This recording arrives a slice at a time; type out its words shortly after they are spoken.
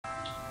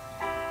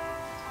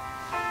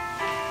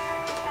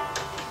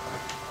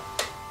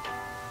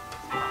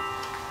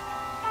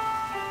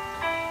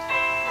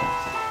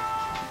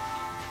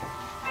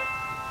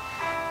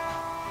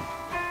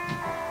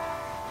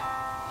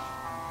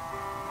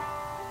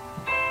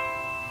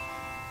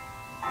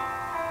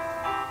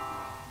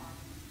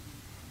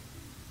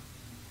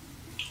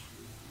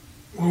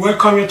We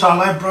welcome you to our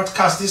live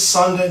broadcast this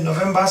Sunday,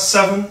 November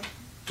 7,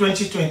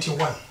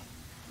 2021.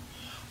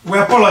 We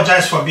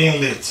apologize for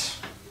being late.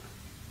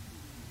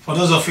 For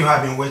those of you who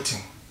have been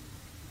waiting.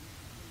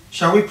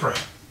 Shall we pray?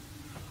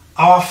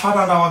 Our Father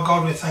and our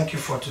God, we thank you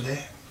for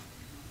today.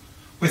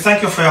 We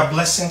thank you for your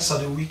blessings of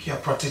the week, your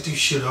protective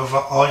shield over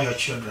all your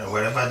children,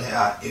 wherever they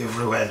are,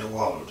 everywhere in the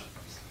world.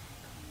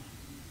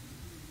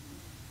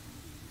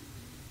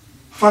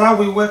 Father,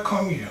 we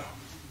welcome you.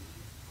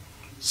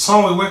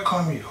 Son, we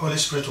welcome you. Holy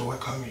Spirit, we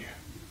welcome you.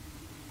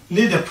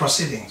 Lead the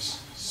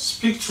proceedings.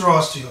 Speak through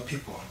us to your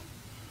people.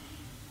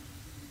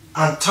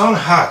 And turn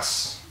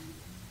hearts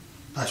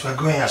that we are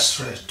going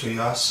astray to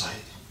your side.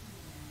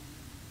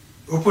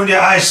 Open their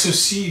eyes to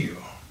see you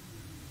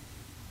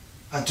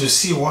and to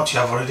see what you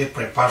have already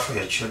prepared for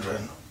your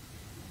children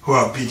who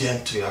are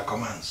obedient to your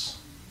commands.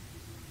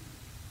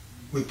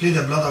 We plead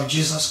the blood of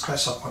Jesus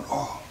Christ upon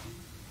all.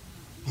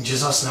 In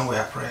Jesus' name we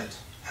have prayed.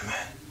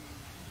 Amen.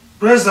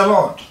 Praise the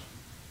Lord.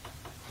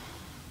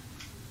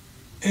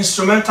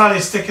 Instrumental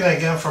is taken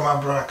again from our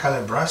brother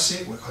Caleb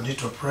Brassi. We continue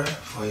to pray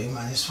for him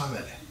and his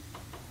family.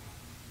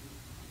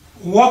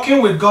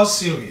 Walking with God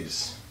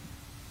series.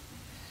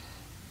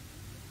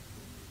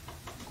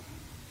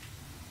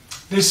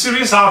 The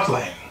series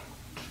outline.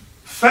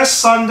 First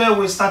Sunday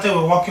we started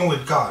with walking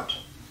with God.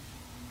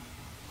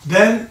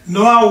 Then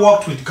Noah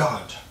walked with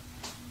God.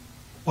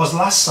 Was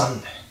last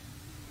Sunday.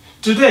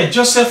 Today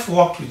Joseph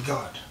walked with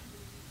God.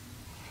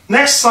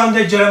 Next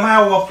Sunday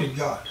Jeremiah walked with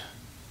God.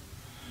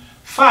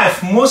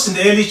 5, most in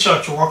the early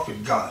church walked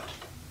with God.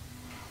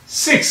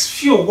 6,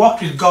 few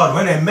walked with God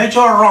when a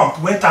major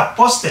rump went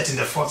apostate in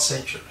the 4th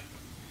century.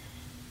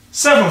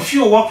 7,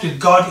 few walked with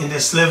God in the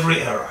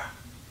slavery era.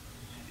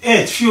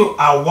 8, few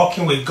are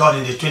walking with God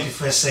in the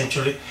 21st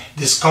century,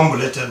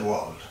 discombobulated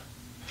world.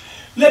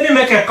 Let me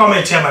make a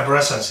comment here, my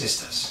brothers and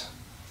sisters.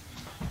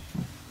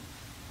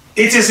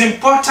 It is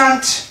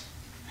important.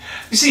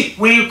 You see,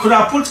 we could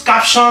have put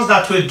captions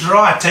that will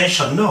draw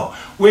attention. No,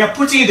 we are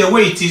putting it the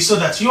way it is so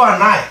that you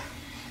and I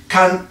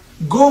can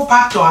go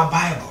back to our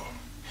Bible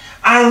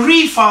and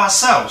read for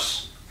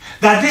ourselves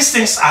that these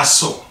things are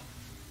so.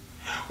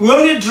 We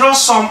only draw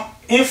some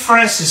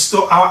inferences to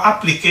our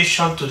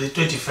application to the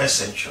 21st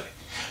century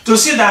to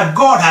see that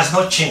God has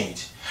not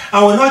changed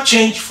and will not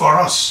change for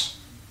us,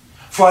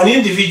 for an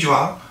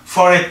individual,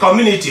 for a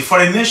community, for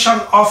a nation,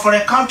 or for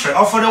a country,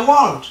 or for the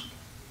world.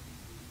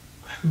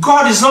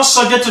 God is not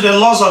subject to the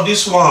laws of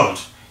this world.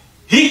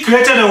 He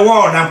created the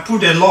world and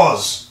put the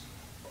laws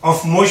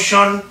of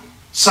motion,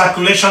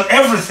 circulation,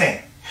 everything.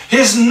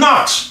 He's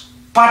not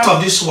part of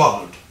this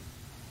world.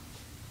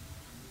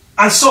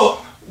 And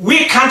so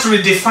we can't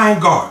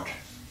redefine God.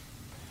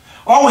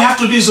 All we have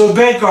to do is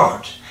obey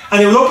God,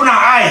 and He will open our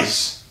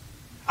eyes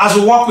as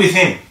we walk with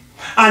Him.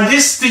 And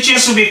these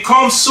teachings will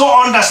become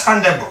so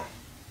understandable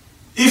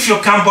if you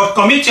can but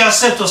commit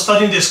yourself to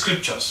studying the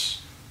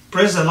scriptures.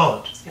 Praise the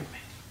Lord. Amen.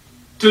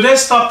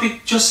 Today's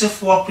topic,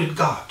 Joseph walked with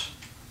God.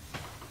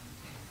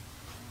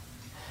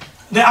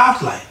 The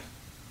outline.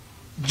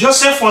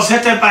 Joseph was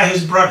hated by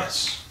his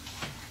brothers.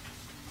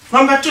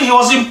 Number 2, he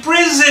was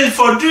imprisoned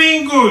for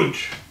doing good.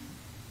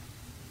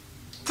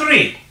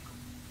 3,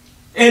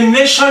 a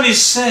nation is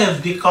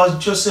saved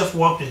because Joseph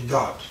walked with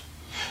God.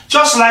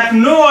 Just like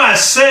Noah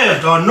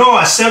saved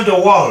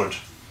the world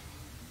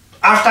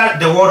after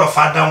the world of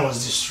Adam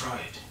was destroyed.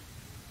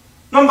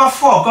 Number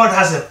 4, God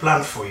has a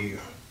plan for you.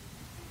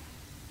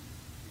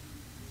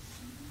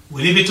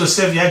 Will it be to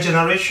save your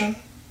generation,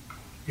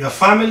 your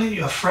family,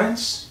 your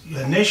friends,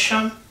 your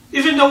nation,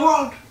 even the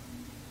world?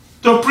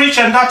 To preach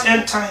in that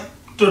end time,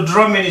 to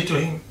draw many to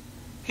Him.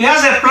 He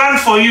has a plan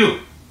for you.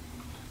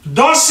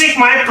 Don't seek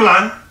my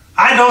plan,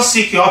 I don't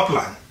seek your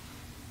plan.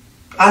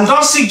 And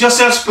don't seek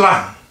Joseph's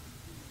plan,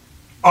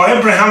 or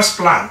Abraham's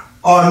plan,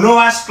 or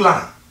Noah's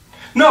plan.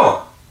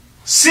 No,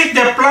 seek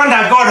the plan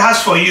that God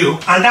has for you,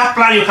 and that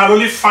plan you can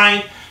only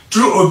find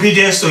through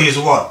obedience to His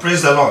word.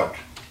 Praise the Lord.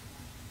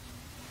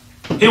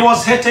 He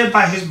was hated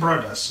by his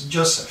brothers,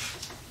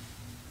 Joseph.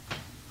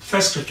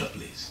 First scripture,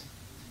 please.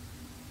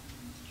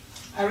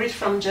 I read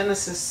from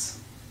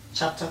Genesis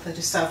chapter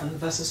 37,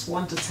 verses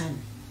 1 to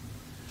 10.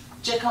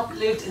 Jacob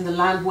lived in the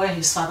land where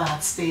his father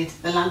had stayed,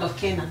 the land of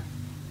Canaan.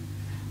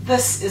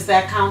 This is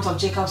the account of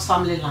Jacob's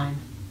family line.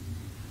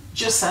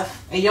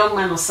 Joseph, a young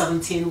man of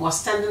 17,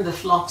 was tending the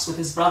flocks with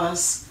his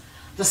brothers,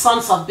 the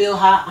sons of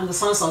Bilhah and the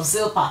sons of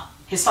Zilpah,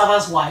 his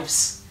father's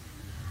wives.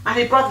 And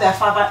he brought their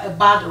father a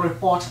bad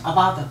report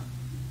about them.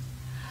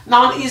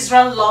 Now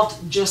Israel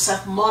loved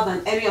Joseph more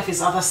than any of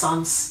his other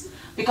sons,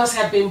 because he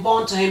had been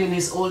born to him in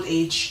his old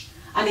age,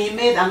 and he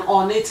made an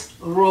ornate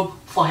robe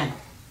for him.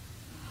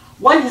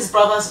 When his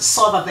brothers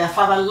saw that their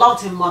father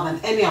loved him more than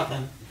any of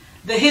them,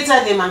 they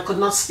hated him and could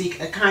not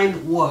speak a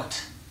kind word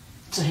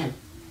to him.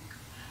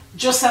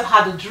 Joseph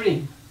had a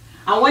dream,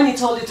 and when he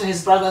told it to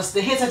his brothers,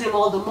 they hated him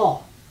all the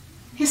more.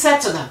 He said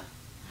to them,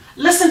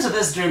 "Listen to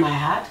this dream I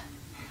had.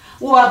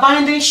 We were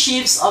binding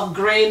sheaves of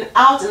grain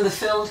out in the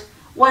field,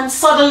 when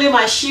suddenly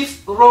my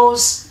sheaf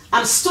rose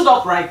and stood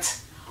upright,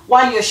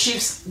 while your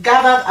sheaves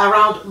gathered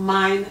around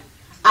mine,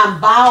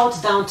 and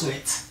bowed down to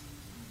it.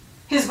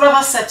 His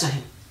brothers said to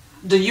him,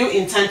 "Do you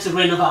intend to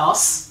reign over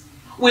us?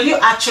 Will you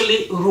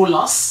actually rule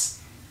us?"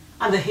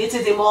 And they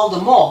hated him all the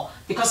more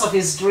because of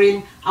his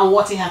dream and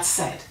what he had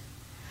said.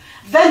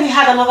 Then he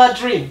had another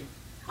dream,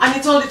 and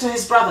he told it to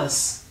his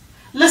brothers.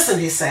 "Listen,"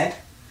 he said,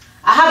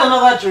 "I had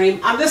another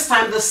dream, and this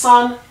time the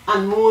sun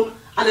and moon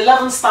and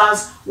 11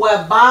 stars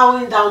were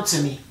bowing down to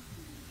me."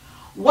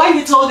 When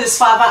he told his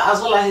father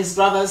as well as his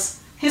brothers,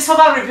 his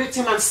father rebuked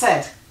him and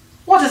said,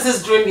 "What is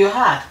this dream you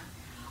had?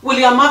 Will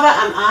your mother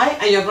and I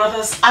and your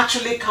brothers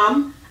actually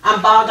come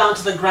and bow down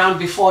to the ground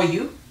before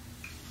you?"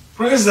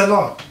 Praise the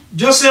Lord.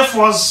 Joseph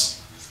was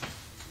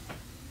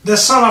the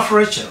son of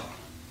Rachel,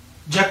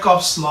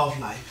 Jacob's love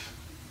life.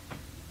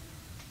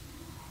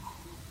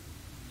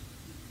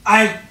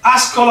 I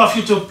ask all of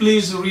you to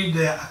please read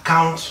the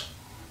account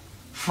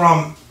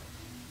from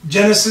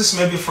Genesis,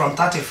 maybe from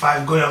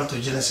 35 going on to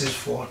Genesis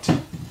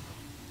 40.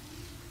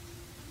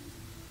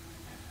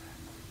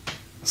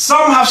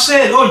 Some have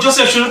said, oh,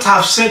 Joseph shouldn't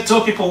have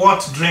told people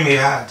what dream he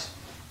had.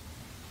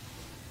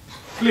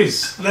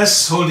 Please,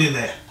 let's hold it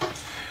there.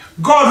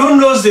 God, who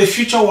knows the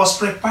future, was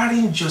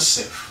preparing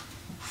Joseph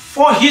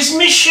for his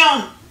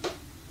mission.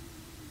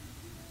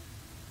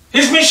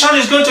 His mission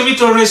is going to be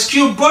to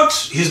rescue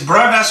both his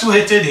brothers who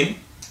hated him,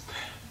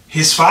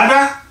 his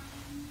father,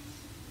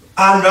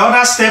 and the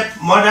other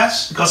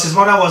stepmothers, because his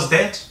mother was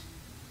dead.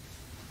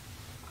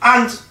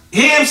 And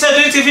he himself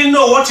didn't even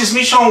know what his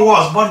mission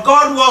was, but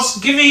God was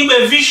giving him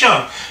a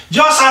vision.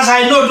 Just as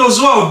I know those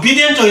who are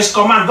obedient to his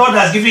command, God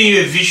has given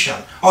you a vision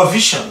or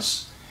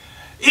visions.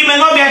 It may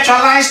not be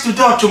actualized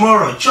today or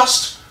tomorrow.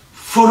 Just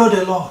follow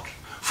the Lord.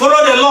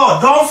 Follow the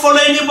Lord. Don't follow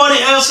anybody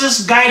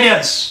else's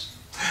guidance.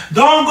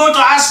 Don't go to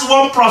ask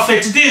one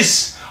prophet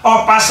this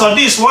or pastor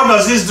this. What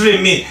does this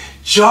dream mean?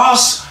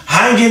 Just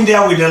hang in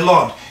there with the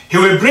Lord. He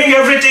will bring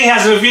everything he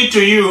has revealed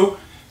to you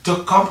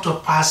to come to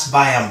pass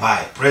by and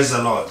by. Praise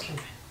the Lord.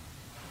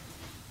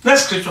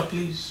 Next scripture,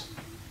 please.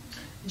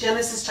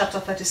 Genesis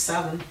chapter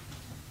 37,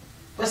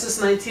 verses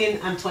 19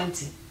 and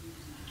 20.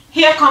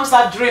 "Here comes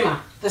that dreamer,"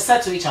 they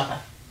said to each other.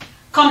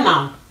 "Come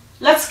now,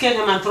 let's kill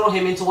him and throw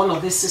him into one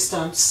of these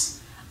cisterns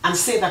and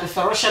say that a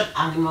ferocious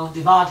animal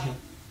devoured him.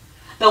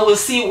 Then we'll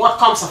see what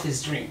comes of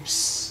his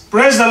dreams."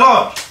 Praise the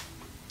Lord.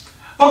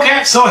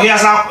 Okay, so they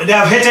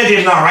have hated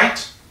him now, right?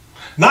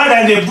 Now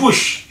they're in the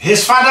bush.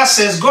 His father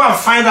says, "Go and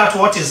find out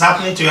what is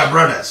happening to your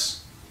brothers."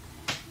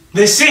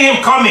 They see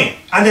him coming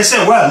and they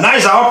say, "Well, now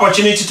is our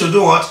opportunity to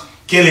do what?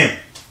 Kill him."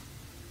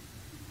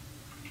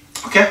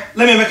 Okay,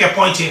 let me make a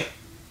point here.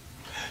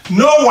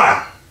 No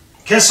one,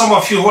 okay, some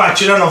of you who are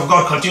children of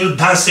God continue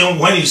dancing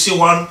when you see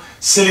one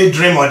silly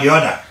dream or the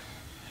other.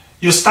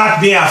 You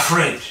start being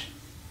afraid.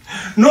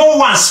 No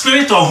one,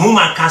 spirit or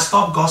human, can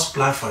stop God's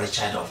plan for a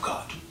child of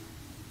God.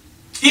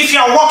 If you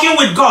are walking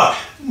with God,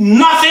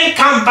 nothing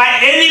can by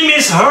any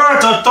means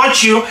hurt or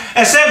touch you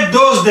except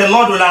those the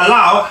Lord will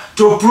allow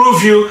to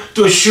prove you,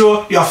 to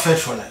show your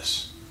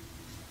faithfulness.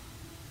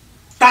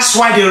 That's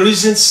why the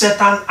reason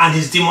Satan and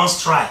his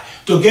demons try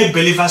to get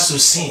believers to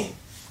sin.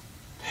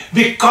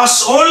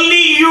 Because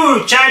only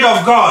you, child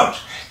of God,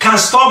 can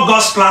stop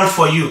God's plan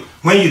for you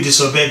when you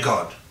disobey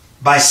God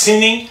by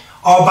sinning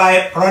or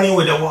by running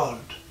with the world.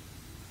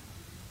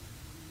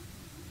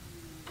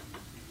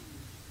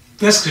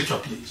 Next scripture,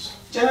 please.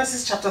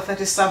 Genesis chapter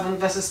 37,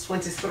 verses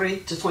 23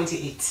 to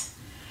 28.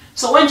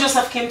 "So when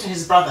Joseph came to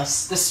his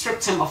brothers, they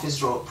stripped him of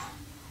his robe,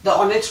 the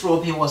ornate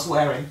robe he was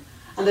wearing,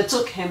 and they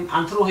took him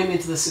and threw him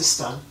into the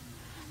cistern.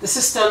 The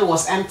cistern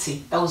was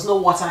empty, there was no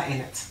water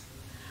in it.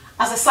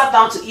 As they sat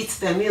down to eat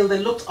their meal, they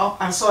looked up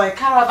and saw a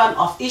caravan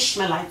of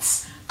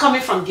Ishmaelites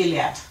coming from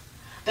Gilead.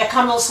 Their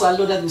camels were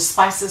loaded with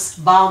spices,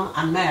 balm,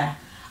 and myrrh,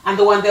 and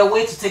they were on their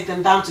way to take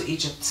them down to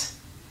Egypt.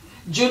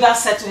 Judah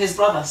said to his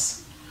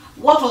brothers,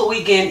 'What will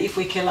we gain if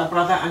we kill our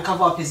brother and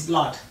cover up his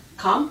blood?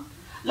 Come,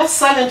 let's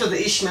sell him to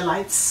the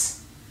Ishmaelites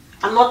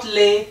and not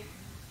lay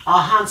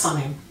our hands on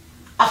him.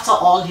 After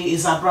all, he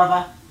is our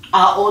brother,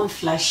 our own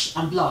flesh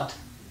and blood.'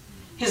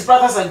 His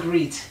brothers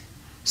agreed.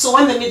 So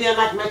when the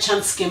Midianite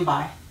merchants came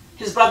by,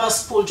 his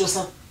brothers pulled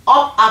Joseph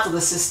up out of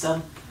the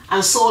cistern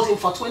and sold him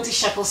for 20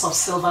 shekels of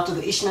silver to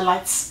the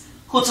Ishmaelites,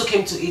 who took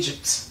him to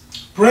Egypt."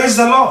 Praise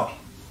the Lord.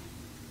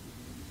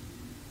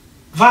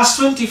 Verse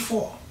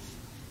 24.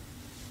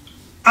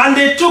 "And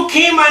they took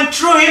him and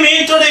threw him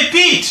into the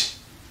pit.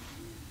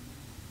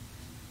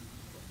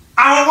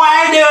 And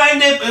while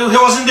he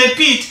was in the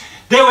pit,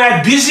 they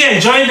were busy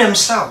enjoying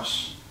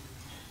themselves,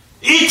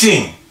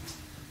 eating,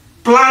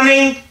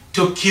 planning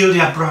to kill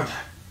their brother."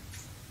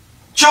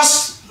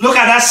 Just look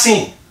at that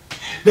scene.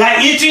 They are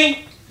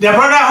eating. Their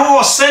brother who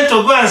was sent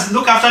to go and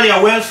look after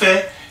their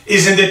welfare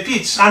is in the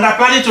pit, and they're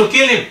planning to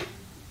kill him.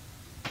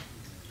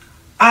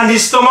 And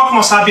his stomach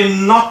must have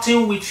been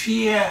knotting with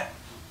fear.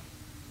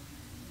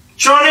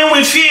 Churning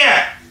with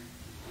fear.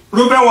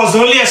 Reuben was the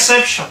only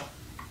exception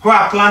who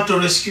had planned to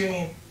rescue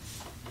him.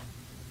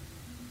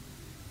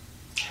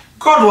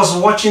 God was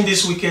watching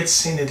this wicked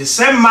sin in the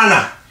same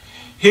manner.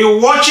 He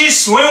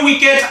watches when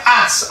wicked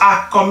acts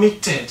are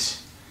committed.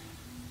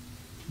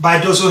 by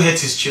those who hate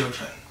his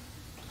children.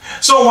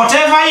 So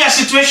whatever your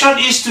situation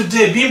is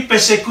today, being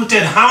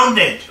persecuted,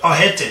 hounded, or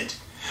hated,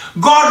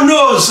 God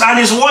knows and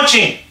is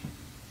watching.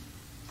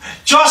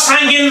 Just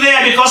hang in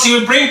there, because he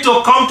will bring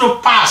to come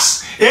to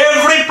pass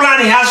every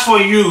plan he has for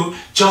you.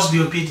 Just be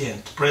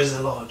obedient. Praise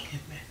the Lord.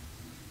 Amen.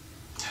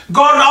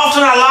 God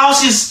often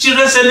allows his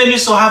children's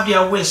enemies to have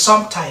their way.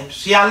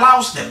 Sometimes he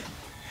allows them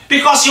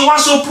because he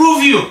wants to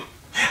prove you,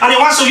 and he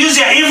wants to use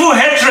their evil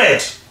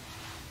hatred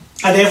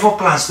and their evil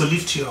plans to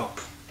lift you up.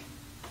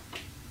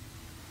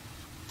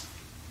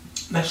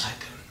 Next item.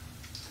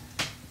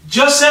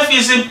 Joseph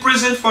is in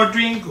prison for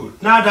doing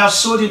good. Now they have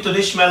sold him to the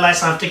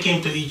Ishmaelites and taken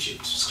him to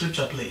Egypt.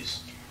 Scripture,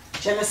 please.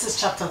 Genesis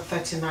chapter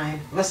 39,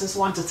 verses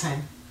 1 to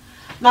 10.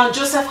 Now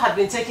Joseph had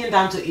been taken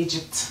down to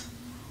Egypt.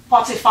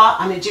 Potiphar,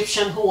 an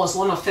Egyptian who was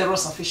one of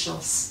Pharaoh's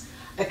officials,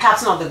 the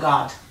captain of the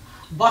guard,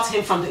 bought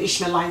him from the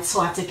Ishmaelites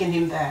who had taken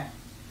him there.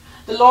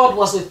 The Lord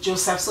was with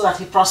Joseph so that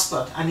he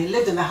prospered, and he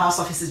lived in the house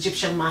of his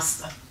Egyptian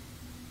master.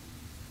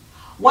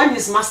 When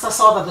his master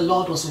saw that the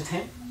Lord was with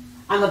him,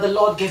 and that the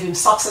Lord gave him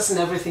success in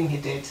everything he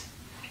did,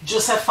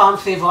 Joseph found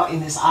favor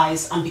in his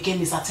eyes and became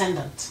his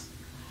attendant.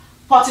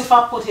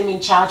 Potiphar put him in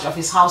charge of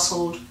his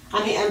household,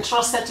 and he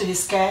entrusted to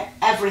his care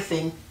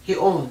everything he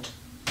owned.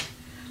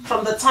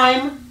 From the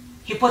time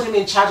he put him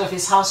in charge of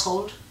his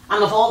household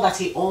and of all that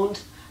he owned,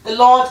 the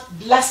Lord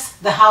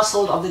blessed the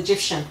household of the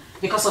Egyptian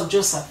because of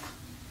Joseph.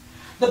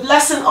 The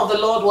blessing of the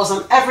Lord was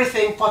on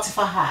everything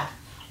Potiphar had,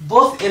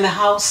 both in the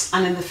house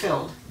and in the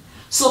field.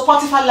 So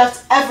Potiphar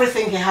left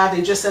everything he had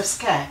in Joseph's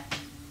care.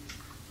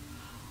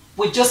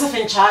 With Joseph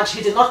in charge,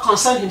 he did not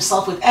concern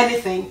himself with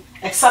anything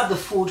except the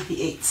food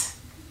he ate.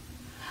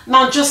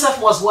 Now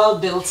Joseph was well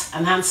built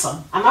and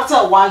handsome, and after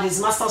a while his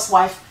master's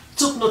wife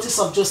took notice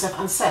of Joseph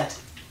and said,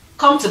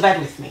 "Come to bed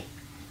with me."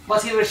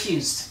 But he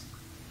refused.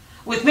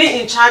 "With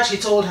me in charge," he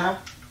told her,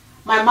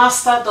 "my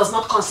master does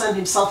not concern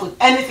himself with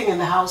anything in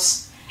the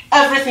house.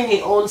 Everything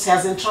he owns he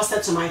has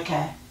entrusted to my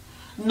care.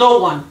 No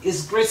one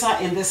is greater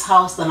in this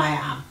house than I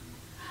am.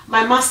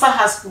 My master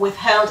has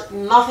withheld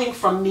nothing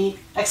from me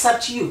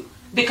except you,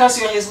 because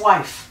you are his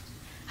wife.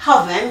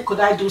 How then could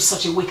I do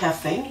such a wicked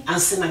thing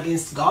and sin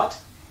against God?"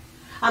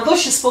 And though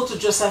she spoke to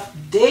Joseph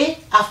day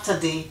after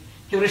day,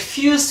 he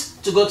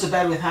refused to go to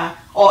bed with her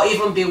or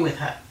even be with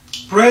her.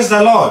 Praise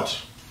the Lord.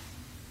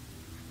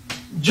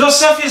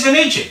 Joseph is in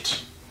Egypt,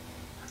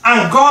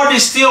 and God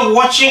is still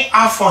watching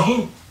out for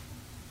him.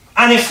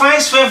 And he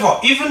finds favor,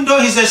 even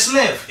though he's a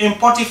slave in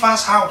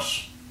Potiphar's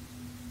house.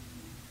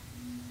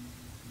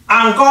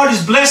 And God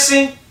is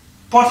blessing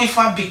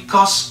Potiphar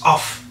because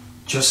of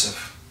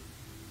Joseph.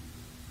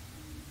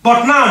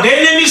 But now the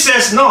enemy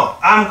says, no,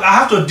 I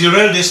have to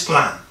derail this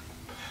plan.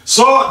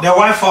 So the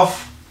wife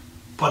of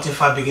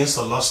Potiphar begins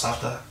to lust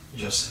after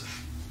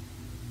Joseph.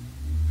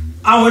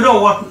 And we know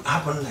what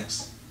happened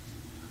next.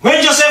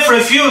 When Joseph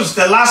refused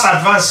the last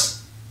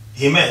advance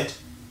he made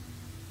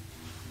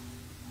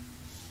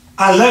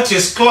and left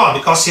his cloth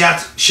because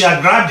she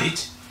had grabbed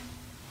it,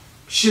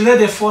 she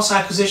laid a false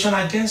accusation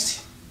against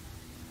him.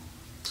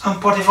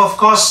 And Potiphar, of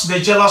course, the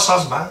jealous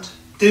husband,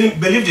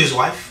 didn't believe his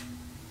wife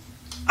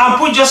and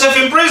put Joseph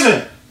in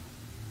prison.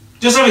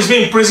 Joseph is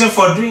being in prison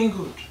for doing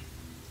good.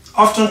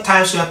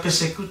 Oftentimes we are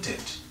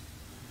persecuted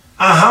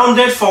and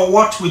hounded for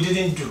what we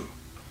didn't do,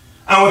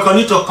 and we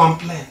continue to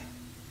complain.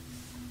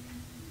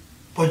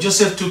 But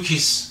Joseph took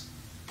his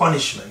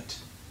punishment.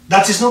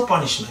 That is no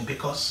punishment,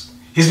 because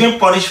he's being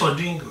punished for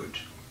doing good.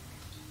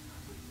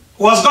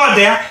 Was God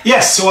there?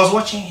 Yes, he was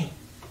watching him.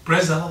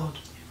 Praise the Lord.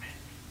 Amen.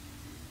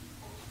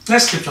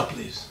 Next scripture,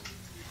 please.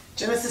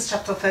 Genesis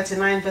chapter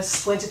 39,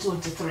 verses 20 to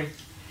 23.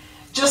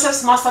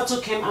 Joseph's master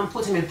took him and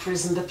put him in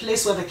prison, the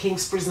place where the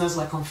king's prisoners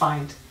were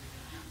confined.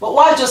 But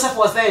while Joseph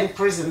was there in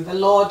prison, the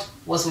Lord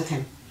was with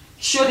him,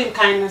 showed him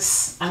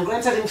kindness, and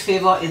granted him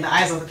favor in the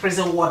eyes of the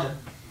prison warden.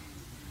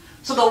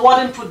 So the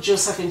warden put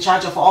Joseph in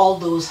charge of all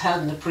those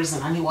held in the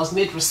prison, and he was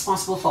made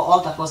responsible for all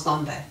that was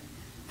done there.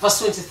 Verse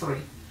 23.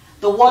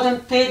 The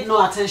warden paid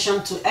no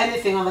attention to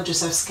anything under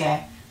Joseph's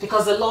care,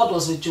 because the Lord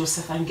was with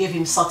Joseph and gave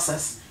him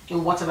success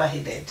in whatever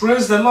he did.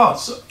 Praise the Lord.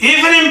 So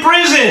even in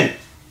prison,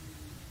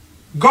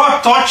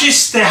 God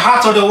touches the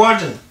heart of the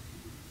warden,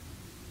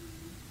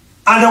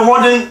 and the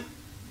warden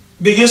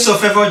begins to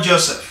favor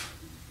Joseph.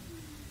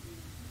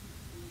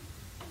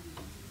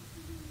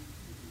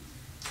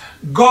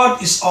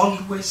 God is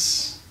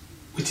always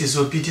with his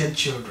obedient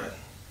children.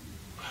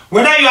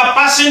 Whether you are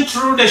passing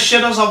through the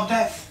shadows of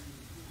death,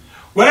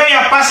 whether you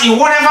are passing in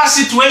whatever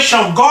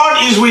situation,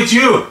 God is with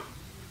you.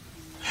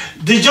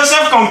 Did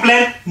Joseph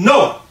complain?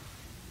 No.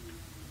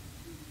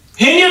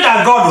 He knew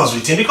that God was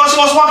with him because he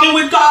was walking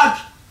with God.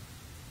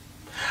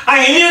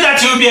 And he knew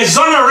that he would be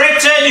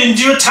exonerated in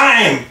due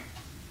time.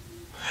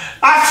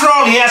 After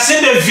all, he has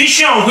seen the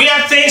vision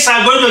where things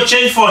are going to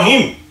change for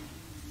him.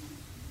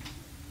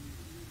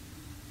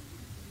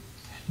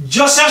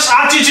 Joseph's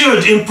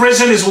attitude in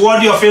prison is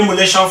worthy of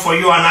emulation for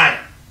you and I.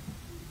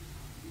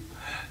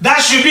 That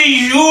should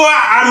be your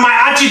and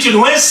my attitude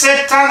when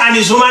Satan and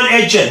his human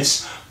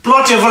agents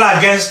plot evil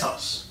against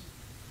us.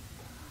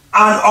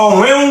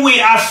 or when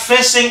we are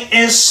facing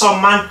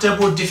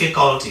insurmountable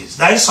difficulties.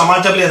 They're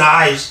insurmountable in our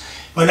eyes.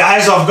 But in the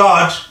eyes of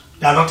God,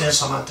 they are not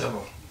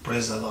insurmountable.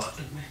 Praise the Lord.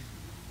 Amen.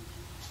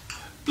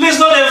 Please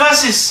note the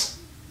verses.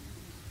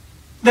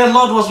 The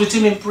Lord was with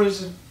him in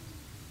prison.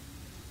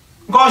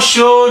 God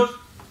showed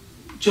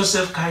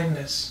Joseph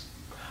kindness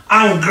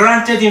and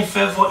granted him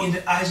favor in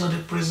the eyes of the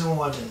prison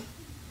warden.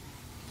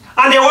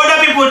 And there were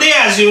other people there,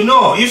 as you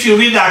know, if you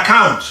read the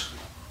account.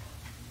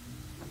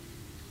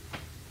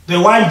 The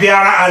wine bearer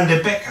and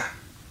the baker.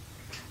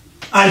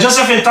 And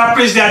Joseph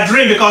interprets their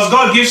dream because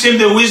God gives him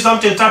the wisdom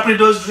to interpret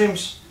those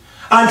dreams.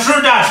 And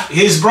through that,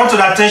 he is brought to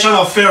the attention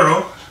of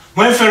Pharaoh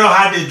when Pharaoh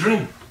had a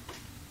dream.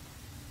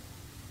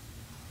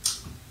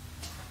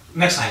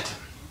 Next item.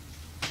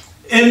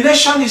 A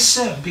nation is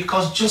saved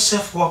because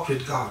Joseph walked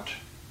with God.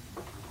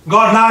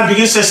 God now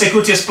begins to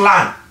execute his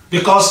plan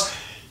because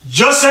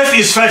Joseph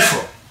is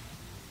faithful.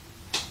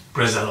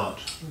 Praise the Lord.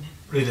 Amen.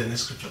 Read the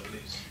next scripture,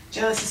 please.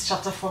 Genesis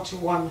chapter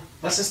 41,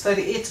 verses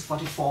 38 to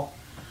 44.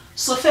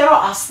 So Pharaoh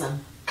asked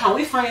them, can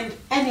we find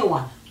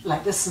anyone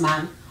like this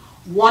man,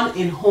 one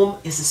in whom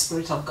is the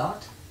Spirit of God?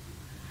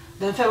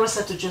 Then Pharaoh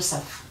said to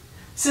Joseph,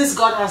 since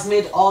God has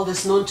made all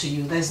this known to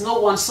you, there is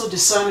no one so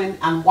discerning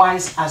and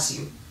wise as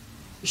you.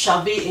 You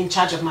shall be in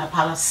charge of my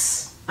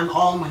palace, and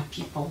all my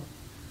people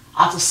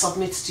are to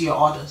submit to your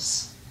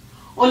orders.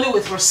 Only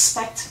with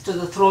respect to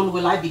the throne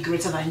will I be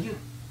greater than you.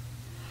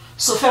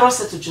 So Pharaoh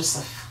said to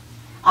Joseph,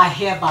 I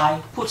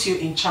hereby put you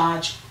in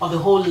charge of the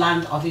whole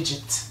land of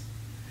Egypt.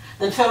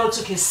 Then Pharaoh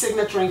took his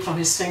signet ring from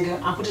his finger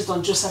and put it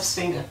on Joseph's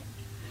finger.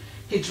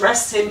 He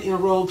dressed him in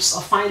robes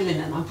of fine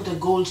linen and put a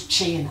gold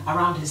chain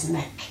around his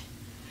neck.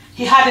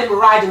 He had him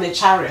ride in a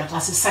chariot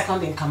as his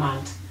second in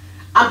command,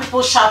 and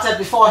people shouted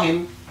before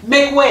him,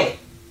 make way!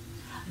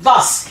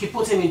 Thus he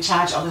put him in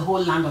charge of the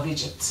whole land of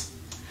Egypt.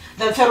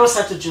 Then Pharaoh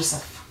said to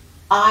Joseph,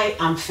 I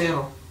am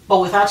Pharaoh,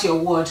 but without your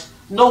word,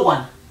 no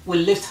one will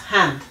lift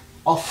hand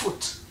or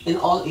foot in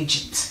all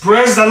Egypt.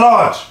 Praise the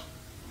Lord.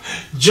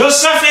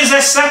 Joseph is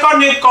a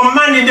second in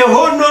command in the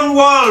whole known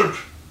world.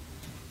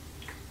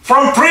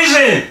 From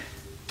prison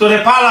to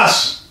the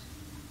palace.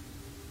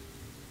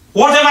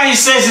 Whatever he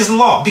says is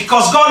law.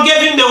 Because God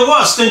gave him the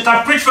words to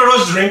interpret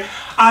Pharaoh's dream.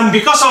 And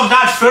because of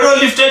that, Pharaoh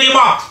lifted him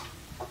up.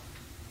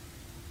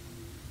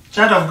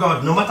 Child of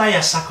God, no matter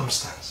your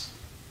circumstance.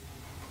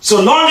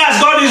 So long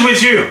as God is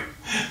with you,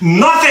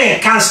 nothing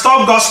can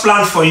stop God's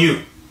plan for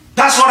you.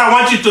 That's what I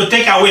want you to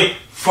take away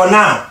for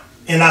now.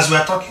 And as we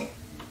are talking.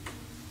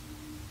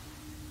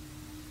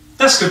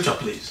 The scripture,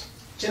 please.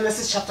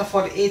 Genesis chapter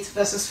 48,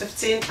 verses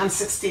 15 and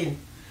 16.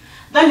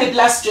 Then he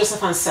blessed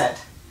Joseph and said,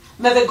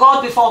 may the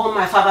God before whom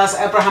my fathers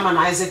Abraham and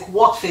Isaac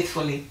walked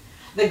faithfully,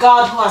 the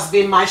God who has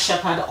been my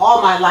shepherd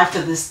all my life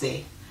to this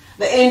day,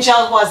 the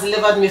angel who has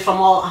delivered me from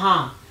all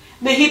harm,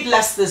 may he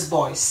bless these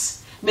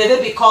boys. May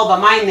they be called by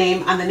my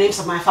name and the names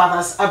of my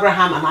fathers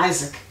Abraham and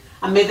Isaac,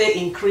 and may they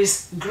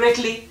increase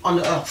greatly on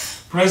the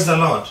earth. Praise the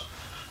Lord.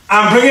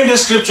 I'm bringing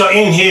this scripture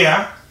in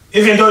here,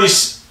 even though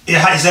it's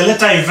a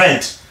later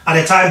event at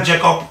the time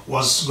Jacob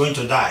was going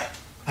to die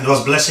and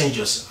was blessing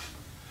Joseph.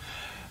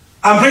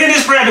 I'm bringing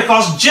this prayer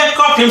because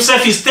Jacob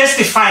himself is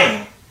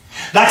testifying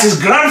that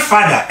his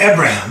grandfather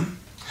Abraham,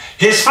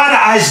 his father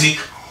Isaac,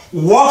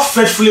 walked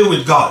faithfully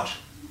with God.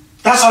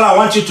 That's all I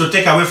want you to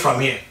take away from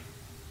here.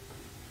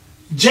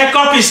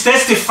 Jacob is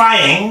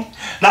testifying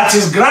that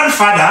his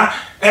grandfather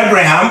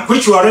Abraham,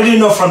 which we already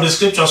know from the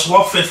scriptures,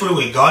 walked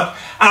faithfully with God,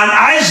 and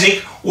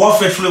Isaac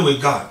walked faithfully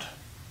with God.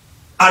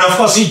 And of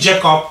course,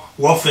 Jacob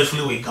walked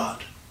faithfully with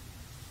God.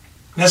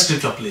 Next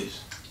scripture,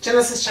 please.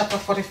 Genesis chapter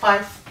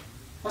 45,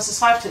 verses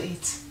 5 to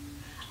 8.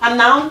 And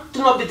now, do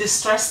not be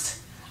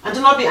distressed, and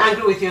do not be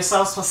angry with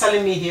yourselves for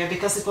selling me here,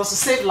 because it was to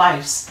save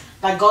lives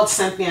that God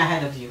sent me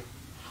ahead of you.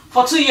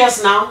 For 2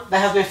 years now, there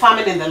has been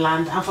famine in the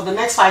land, and for the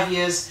next 5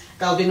 years,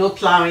 there will be no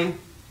plowing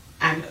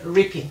and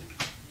reaping.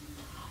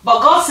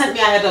 But God sent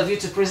me ahead of you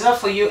to preserve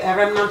for you a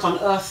remnant on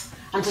earth,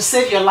 and to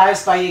save your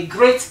lives by a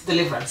great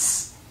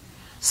deliverance.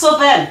 So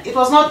then, it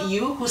was not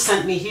you who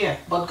sent me here,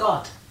 but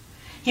God.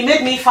 He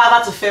made me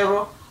father to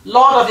Pharaoh,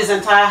 lord of his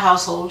entire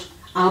household,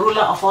 and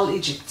ruler of all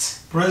Egypt.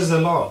 Praise the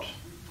Lord.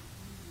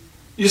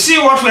 You see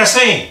what we are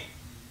saying?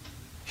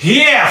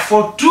 Here,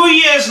 for 2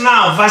 years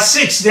now, verse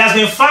 6, there has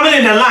been famine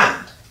in the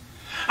land.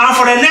 And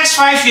for the next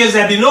 5 years,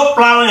 there will be no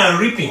plowing and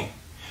reaping.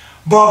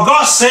 But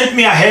God sent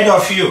me ahead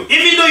of you.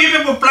 Even though you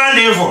people planned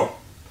evil,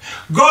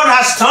 God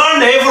has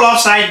turned the evil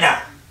upside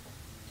down.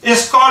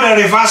 It's called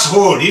a reverse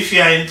hold if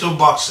you are into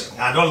boxing.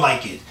 I don't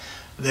like it.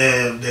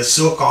 The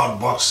so-called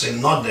boxing,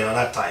 not the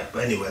other type.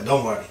 Anyway,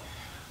 don't worry.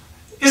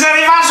 It's a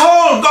reverse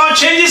hold. God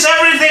changes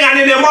everything, and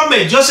in a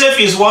moment, Joseph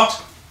is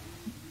what?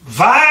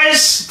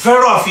 Vice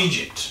Pharaoh of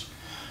Egypt.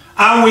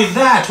 And with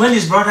that, when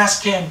his brothers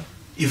came,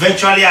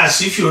 eventually,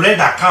 as if you read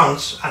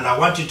accounts, and I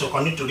want you to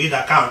continue to read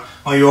account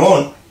on your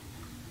own,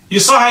 you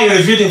saw how he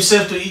revealed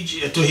himself to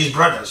his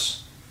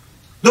brothers.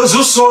 Those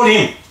who sold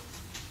him.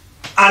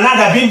 And now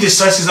they're being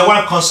distressed, he's the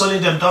one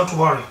consoling them. Don't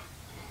worry.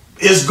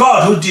 It's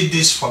God who did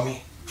this for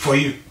me, for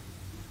you.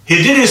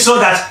 He did it so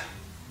that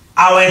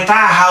our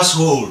entire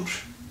household,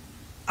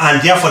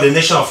 and therefore the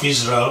nation of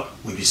Israel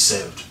will be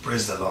saved.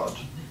 Praise the Lord.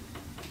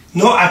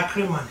 No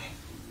acrimony.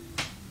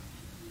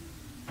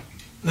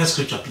 Next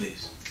scripture,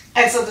 please.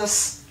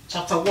 Exodus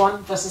chapter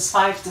 1, verses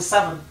 5 to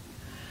 7.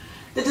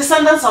 The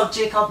descendants of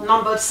Jacob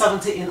numbered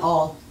 70 in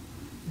all.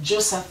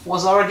 Joseph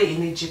was already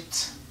in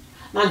Egypt.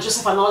 Now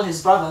Joseph and all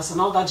his brothers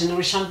and all that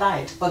generation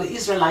died, but the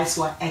Israelites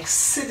were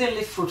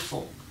exceedingly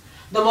fruitful.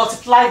 They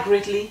multiplied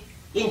greatly,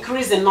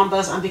 increased in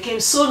numbers, and became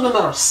so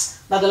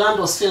numerous that the land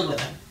was filled with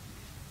them.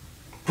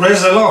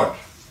 Praise the Lord.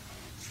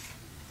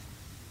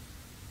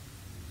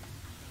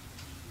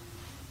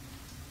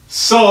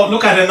 So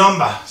look at the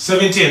number,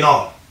 70 in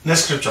all.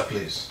 Next scripture,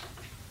 please.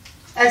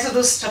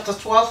 Exodus chapter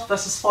 12,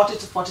 verses 40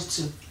 to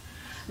 42.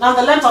 Now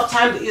the length of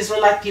time the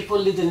Israelite people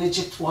lived in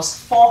Egypt was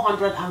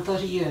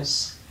 430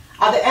 years.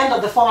 At the end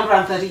of the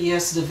 430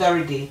 years to the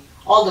very day,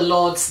 all the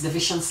Lord's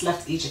divisions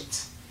left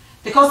Egypt.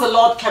 Because the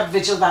Lord kept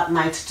vigil that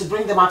night to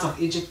bring them out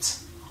of Egypt,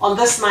 on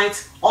this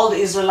night all the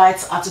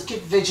Israelites are to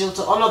keep vigil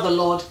to honor the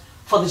Lord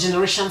for the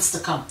generations to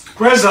come.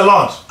 Praise the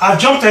Lord. I've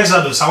jumped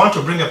Exodus. I want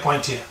to bring a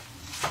point here.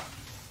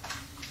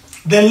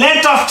 The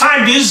length of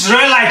time the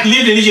Israelites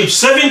lived in Egypt,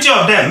 70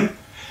 of them,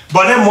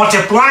 but then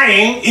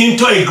multiplying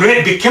into a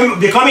great,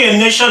 becoming a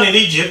nation in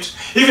Egypt,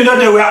 even though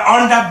they were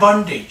under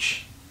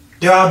bondage.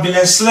 They have been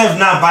enslaved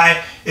now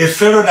by a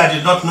Pharaoh that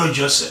did not know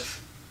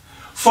Joseph.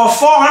 For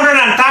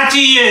 430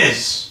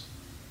 years.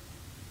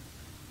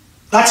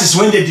 That is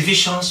when the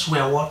divisions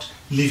were what?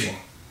 Living.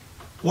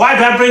 Why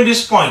do I bring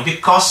this point?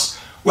 Because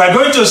we are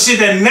going to see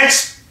the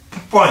next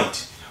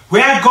point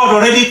where God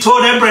already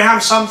told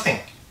Abraham something.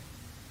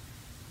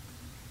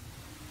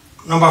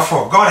 Number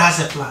 4, God has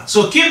a plan.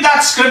 So keep that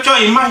scripture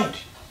in mind.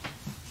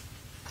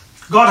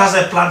 God has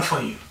a plan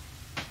for you.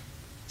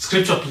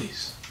 Scripture,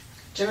 please.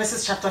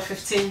 Genesis chapter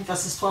 15,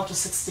 verses 12 to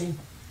 16.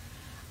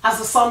 As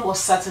the sun was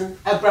setting,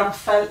 Abram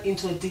fell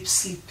into a deep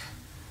sleep,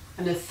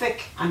 and a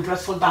thick and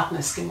dreadful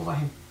darkness came over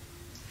him.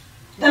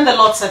 Then the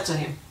Lord said to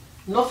him,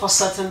 know for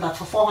certain that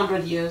for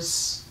 400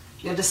 years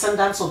your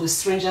descendants will be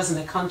strangers in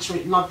a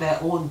country not their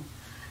own,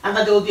 and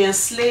that they will be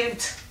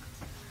enslaved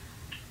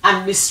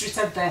and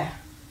mistreated there.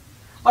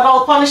 But I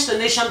will punish the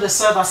nation they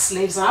serve as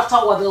slaves, and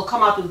afterward they will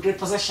come out with great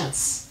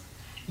possessions.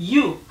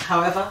 You,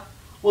 however,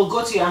 will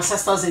go to your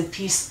ancestors in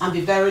peace and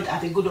be buried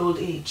at a good old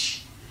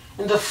age.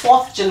 In the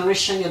 4th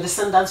generation, your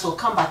descendants will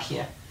come back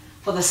here,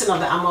 for the sin of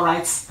the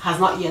Amorites has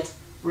not yet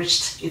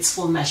reached its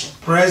full measure.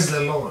 Praise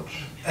the Lord.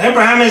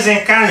 Abraham is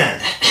in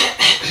Canaan,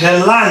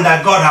 the land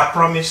that God had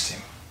promised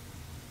him.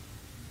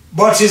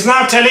 But he's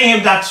now telling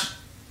him that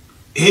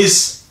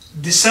his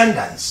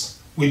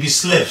descendants will be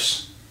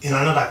slaves in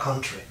another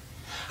country.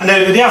 And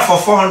they'll be there for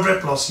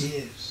 400 plus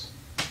years.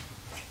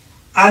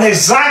 And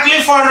exactly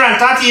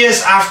 430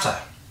 years after,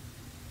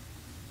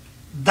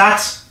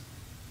 that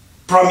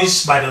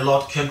promise by the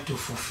Lord came to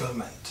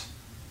fulfillment.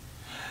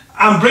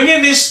 I'm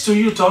bringing this to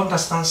you to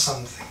understand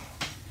something.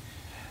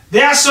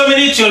 There are so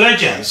many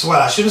theologians,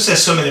 well, I shouldn't say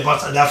so many,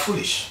 but they're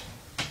foolish,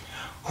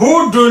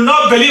 who do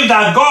not believe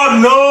that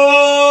God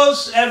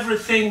knows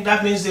everything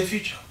that means the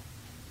future.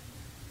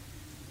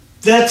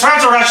 They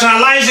try to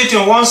rationalize it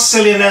in one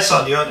silliness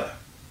or the other.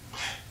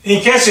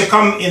 In case you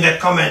come in the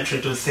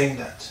commentary to think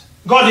that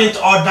God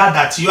didn't order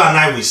that you and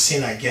I will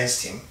sin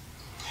against him,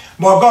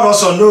 but God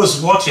also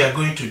knows what you are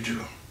going to do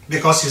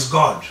because he's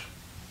God.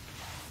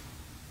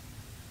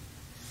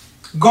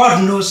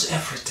 God knows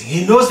everything.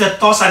 He knows the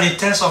thoughts and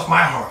intents of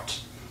my heart.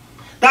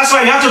 That's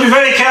why you have to be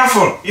very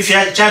careful if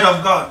you're a child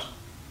of God.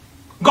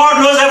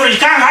 God knows everything. You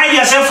can't hide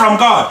yourself from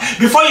God.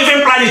 Before you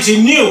even plan it,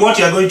 he knew what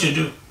you're going to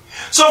do.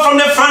 So from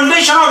the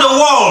foundation of the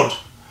world,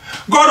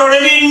 God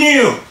already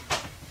knew.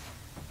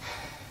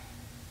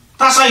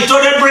 That's why he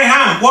told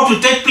Abraham what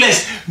will take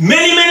place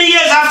many, many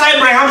years after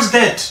Abraham's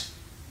death.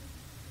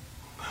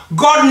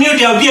 God knew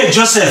there would be a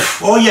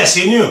Joseph. Oh yes,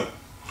 he knew.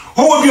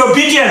 Who would be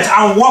obedient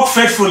and walk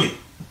faithfully.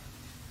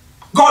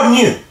 God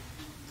knew.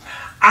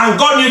 And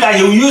God knew that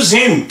he would use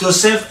him to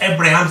save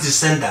Abraham's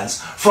descendants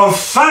from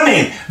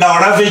famine that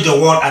would ravage the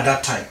world at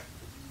that time.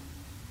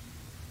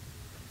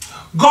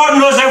 God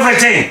knows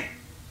everything.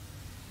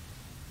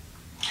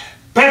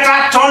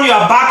 Better turn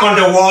your back on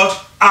the world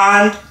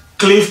and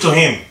cleave to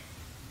him.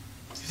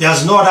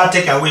 There's no other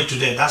takeaway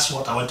today. That's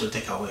what I want to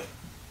take away.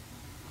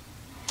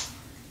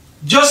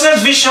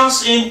 Joseph's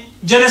visions in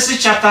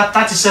Genesis chapter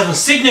 37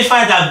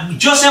 signify that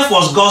Joseph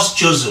was God's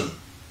chosen.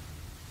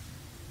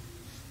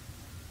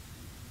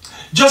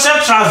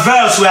 Joseph's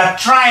travails were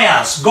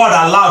trials God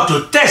allowed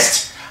to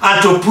test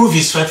and to prove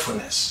his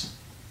faithfulness.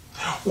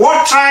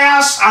 What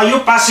trials are you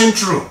passing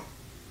through?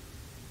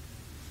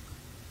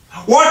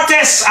 What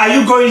tests are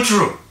you going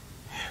through?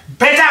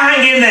 Better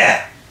hang in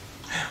there.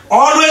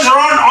 Always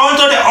run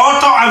onto the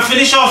author and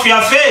finisher of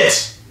your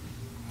faith.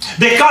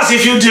 Because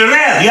if you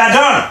derail, you are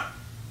done.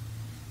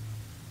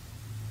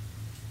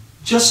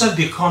 Joseph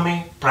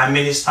becoming prime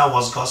minister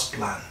was God's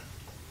plan.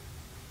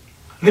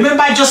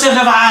 Remember, Joseph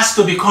never asked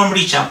to become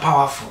rich and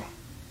powerful.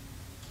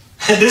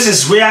 This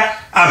is where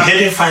I'm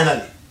heading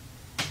finally.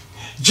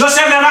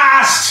 Joseph never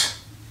asked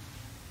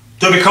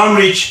to to become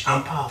rich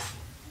and powerful.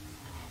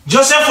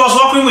 Joseph was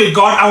working with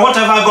God, and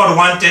whatever God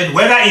wanted,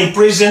 whether in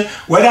prison,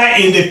 whether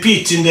in the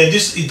pit,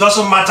 it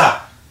doesn't matter.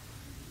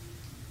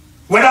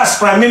 Whether as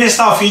Prime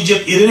Minister of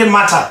Egypt, it didn't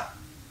matter.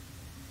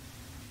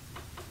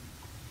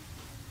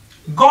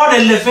 God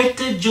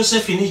elevated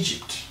Joseph in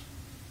Egypt,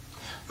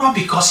 not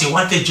because he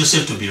wanted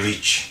Joseph to be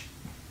rich.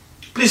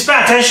 Please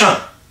pay attention.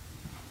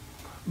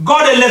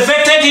 God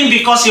elevated him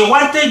because he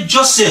wanted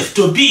Joseph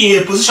to be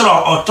in a position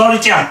of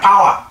authority and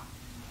power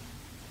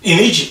in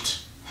Egypt,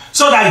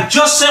 so that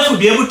Joseph would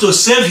be able to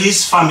save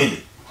his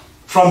family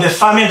from the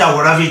famine that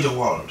will ravage the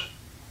world.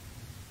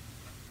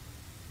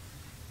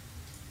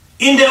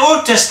 In the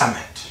Old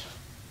Testament,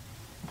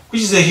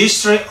 which is the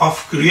history of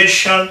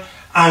creation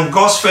and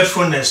God's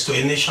faithfulness to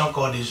a nation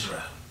called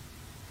Israel,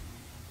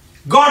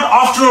 God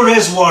often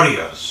raised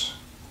warriors,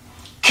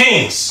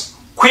 kings,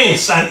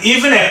 queens, and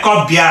even a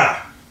cupbearer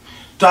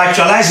to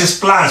actualize his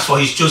plans for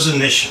his chosen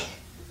nation,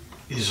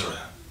 Israel.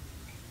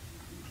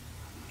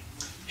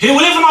 He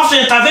will even often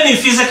intervene in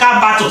physical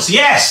battles.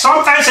 Yes,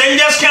 sometimes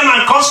angels came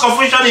and caused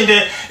confusion in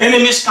the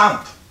enemy's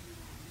camp.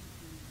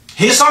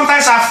 He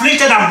sometimes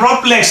afflicted and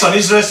brought plagues on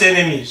Israel's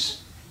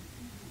enemies.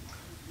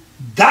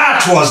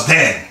 That was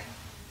then.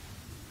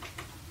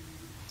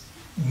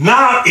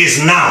 Now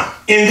is now.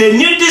 In the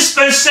new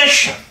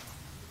dispensation,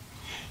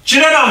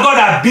 children of God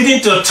are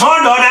bidden to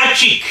turn the other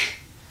cheek.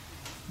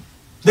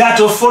 They are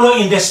to follow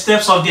in the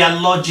steps of their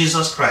Lord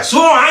Jesus Christ,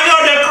 who hanging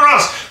on the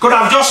cross could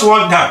have just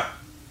walked down,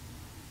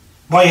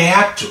 but he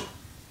had to.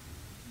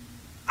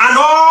 And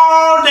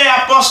all the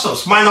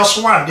apostles, minus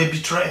one, the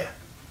betrayer,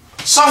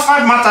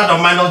 suffered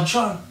martyrdom, minus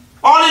John,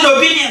 all in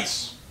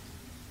obedience.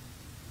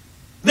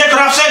 They could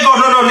have said,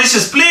 God, no,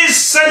 please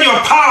send your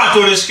power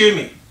to rescue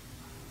me.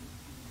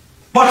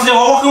 But they were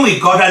walking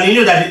with God, and they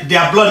knew that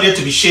their blood needed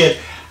to be shed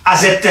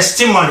as a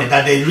testimony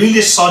that they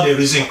really saw the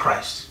risen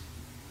Christ.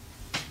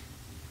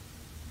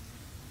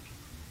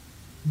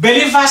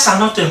 Believers are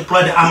not to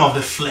employ the arm of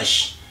the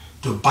flesh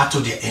to battle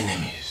their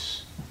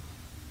enemies,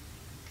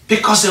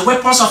 because the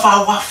weapons of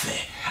our warfare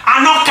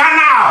are not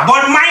carnal,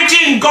 but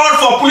mighty in God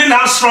for pulling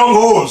down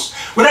strongholds,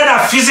 whether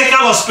they're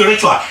physical or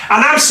spiritual.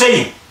 And I'm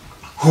saying,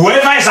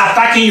 whoever is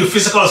attacking you,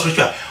 physical or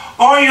spiritual,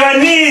 on your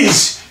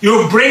knees,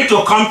 you bring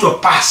to come to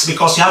pass,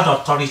 because you have the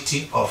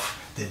authority of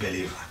the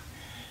believer.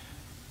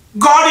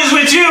 God is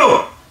with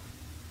you.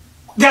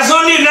 There's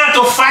no need now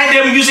to fight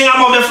them using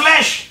arm of the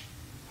flesh,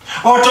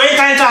 or to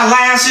enter into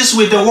alliances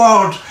with the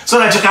world so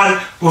that you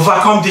can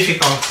overcome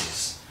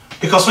difficulties.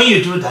 Because when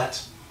you do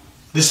that,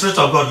 the Spirit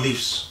of God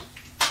lives.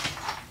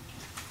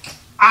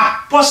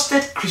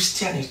 Apostate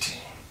Christianity,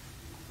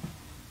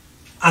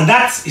 and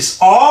that is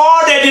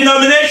all the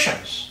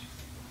denominations,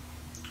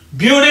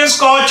 buildings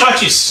called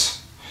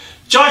churches,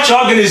 church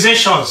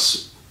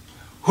organizations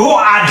who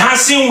are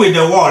dancing with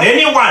the world.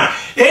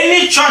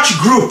 Any church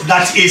group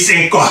that is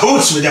in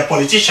cahoots with the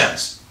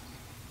politicians,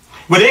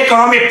 with the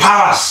economic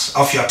powers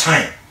of your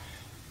time,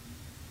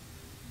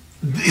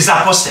 is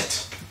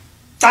apostate.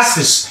 That's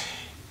this.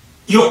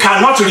 You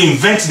cannot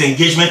reinvent the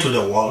engagement with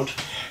the world.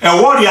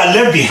 A world you are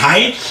left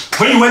behind.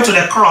 When you went to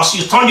the cross,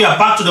 you turned your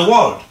back to the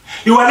world.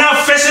 You are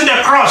now facing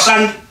the cross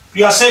and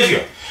your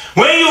Savior.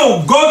 When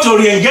you go to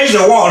re-engage the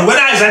world, whether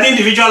as an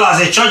individual or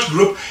as a church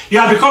group, you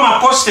have become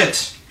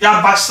apostate. You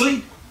are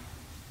backslid.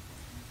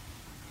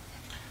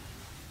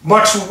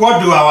 But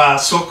what do our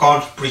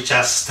so-called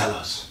preachers tell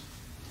us?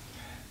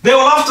 They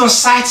will often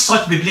cite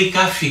such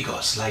biblical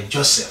figures like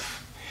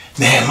Joseph,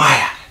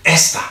 Nehemiah,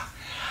 Esther,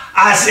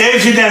 as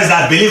evidence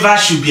that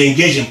believers should be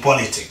engaged in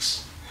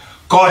politics,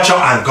 culture,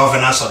 and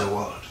governance of the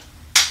world.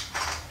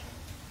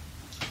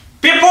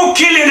 People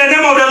kill in the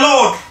name of the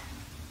Lord.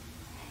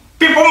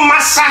 People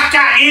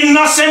massacre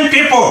innocent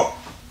people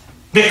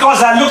because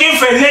they're looking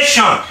for a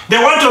nation.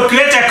 They want to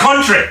create a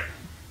country.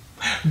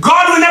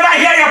 God will never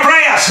hear your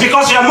prayers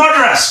because you're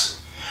murderers.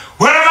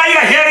 Wherever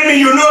you're hearing me,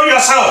 you know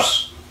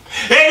yourselves.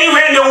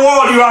 Anywhere in the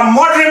world, you are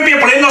murdering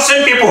people,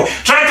 innocent people,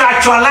 trying to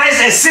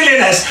actualize a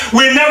silliness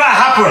will never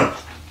happen.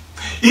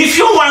 If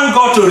you want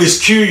God to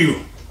rescue you,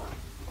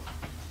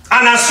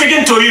 and I'm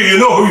speaking to you, you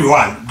know who you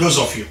are, those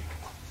of you,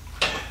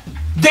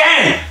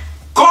 then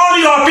call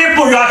your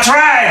people, your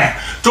tribe,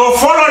 to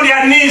fall on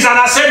their knees and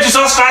accept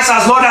Jesus Christ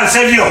as Lord and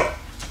Savior.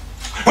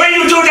 When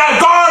you do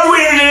that, God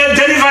will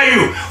deliver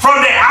you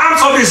from the arms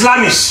of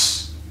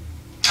Islamists.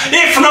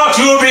 If not,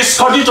 you will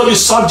continue to be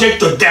subject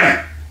to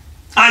them,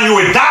 and you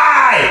will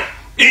die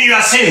in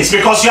your sins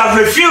because you have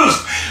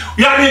refused.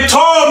 You have been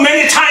told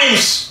many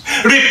times,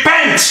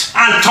 repent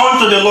and turn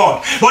to the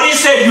Lord. But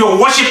instead you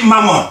worship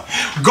Mammon.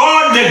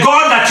 God, the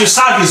God that you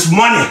serve, is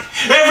money.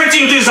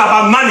 Everything you do is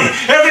about money.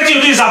 Everything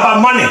you do is about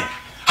money.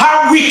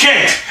 How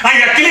wicked. And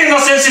you're killing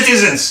innocent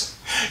citizens.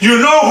 You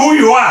know who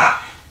you are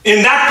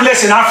in that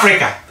place in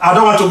Africa. I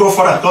don't want to go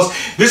further because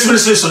this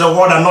ministry is to the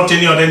world and not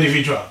any other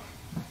individual.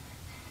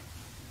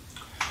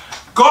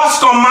 God's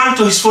command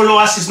to his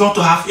followers is not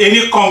to have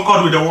any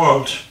concord with the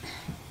world.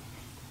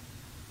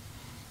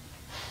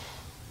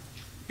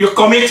 You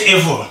commit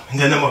evil in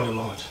the name of the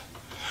Lord,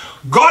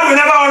 God will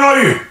never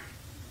honor you.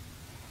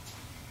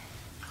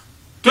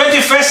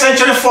 21st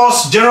century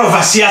false general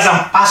overseers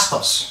and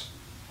pastors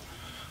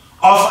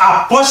of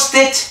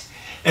apostate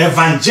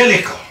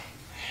evangelical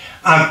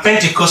and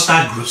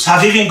Pentecostal groups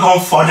have even gone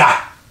further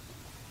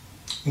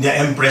in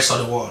their embrace of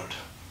the world.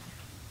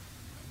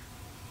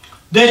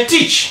 They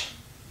teach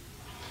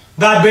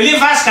that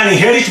believers can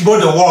inherit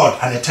both the world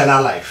and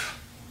eternal life.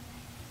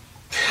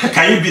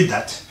 Can you beat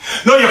that?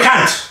 No, you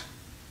can't.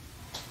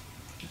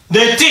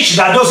 They teach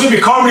that those who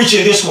become rich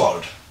in this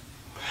world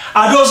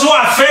are those who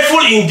are faithful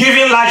in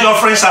giving large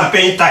offerings and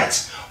paying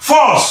tithes.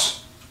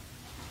 False.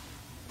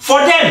 For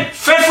them,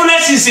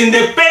 faithfulness is in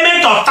the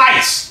payment of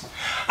tithes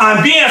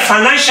and being a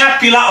financial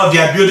pillar of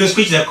their buildings,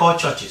 which they call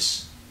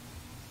churches.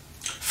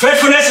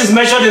 Faithfulness is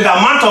measured in the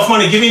amount of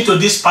money given to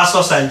these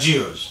pastors and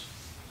Jews.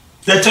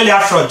 They tell you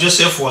after all,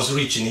 Joseph was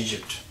rich in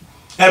Egypt.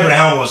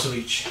 Abraham was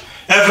rich.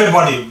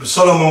 Everybody,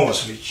 Solomon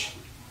was rich.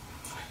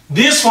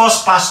 These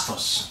false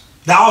pastors,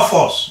 they are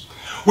false,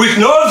 with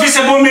no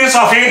visible means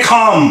of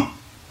income,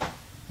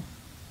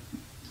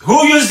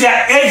 who use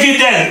their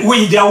evidence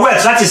with their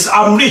words. That is,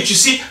 I'm rich. You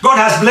see, God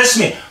has blessed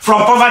me.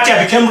 From poverty,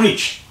 I became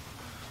rich.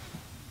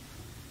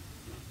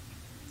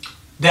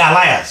 They are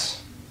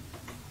liars.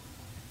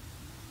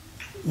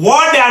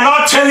 What they are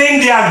not telling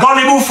their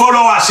gullible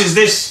followers is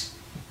this: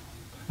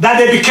 that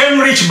they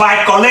became rich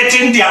by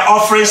collecting their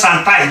offerings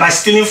and tithes, by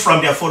stealing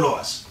from their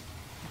followers.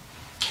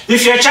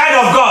 If you're a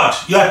child of God,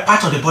 you are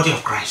part of the body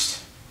of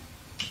Christ.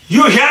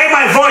 You hearing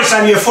my voice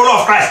and you're a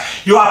follower of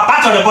Christ, you are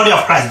part of the body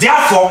of Christ.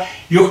 Therefore,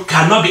 you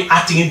cannot be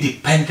acting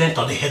independent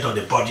of the head of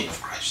the body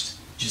of Christ,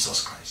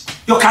 Jesus Christ.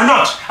 You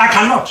cannot. I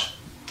cannot.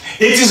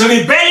 It is a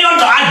rebellion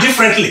to act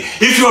differently.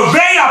 If you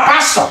obey your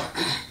pastor,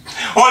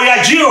 or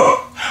your Jew,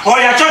 or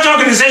your church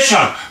organization,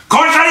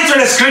 contrary to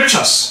the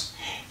scriptures,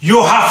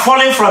 you have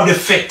fallen from the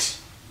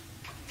faith.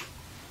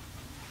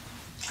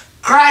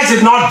 Christ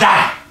did not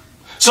die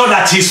so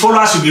that his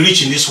followers will be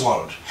rich in this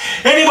world.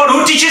 Anybody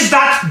who teaches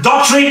that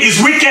doctrine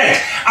is wicked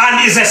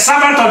and is a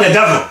servant of the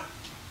devil.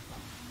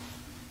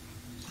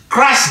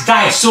 Christ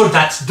died so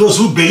that those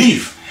who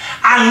believe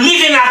and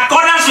live in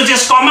accordance with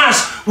his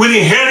commands will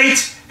inherit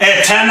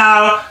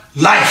eternal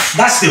life.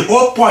 That's the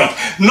whole point.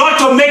 Not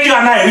to make you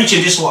and I rich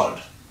in this world.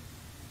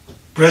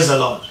 Praise the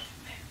Lord.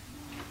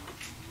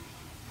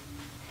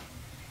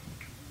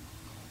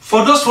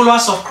 For those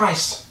followers of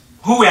Christ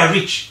who were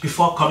rich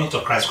before coming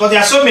to Christ, because there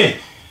are so many.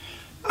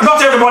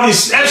 Not everybody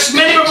is.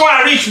 Many people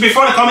are rich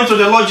before they come to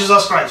the Lord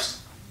Jesus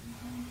Christ.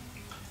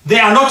 They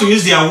are not to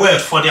use their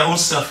wealth for their own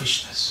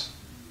selfishness.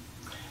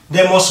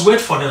 They must wait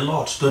for the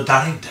Lord to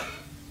direct them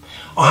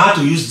on how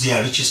to use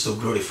their riches to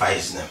glorify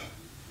his name.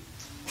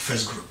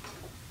 First group.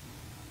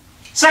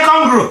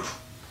 Second group.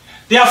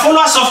 They are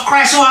followers of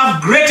Christ who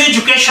have great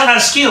education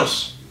and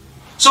skills.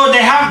 So they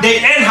earn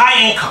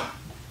high income.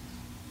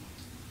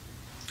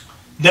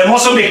 They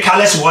mustn't be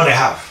careless with what they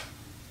have.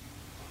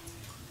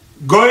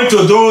 Going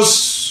to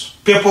those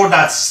people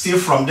that steal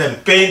from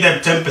them, paying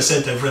them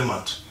 10% every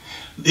month.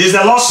 Is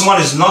the Lord's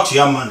money, is not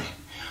your money.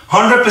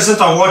 100%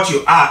 of what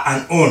you are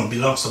and own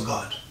belongs to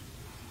God.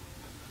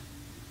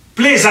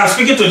 Please, I'm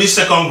speaking to this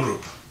second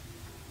group.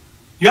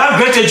 You have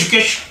great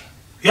education.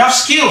 You have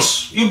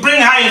skills. You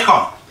bring high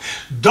income.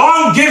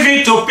 Don't give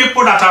it to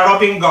people that are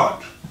robbing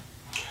God.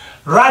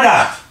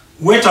 Rather,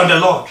 wait on the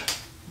Lord.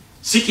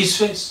 Seek his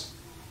face.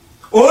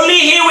 Only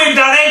he will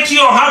direct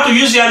you on how to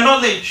use your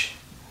knowledge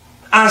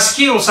and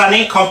skills and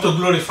income to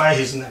glorify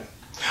his name.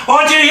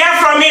 Until you hear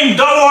from him,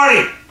 don't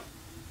worry.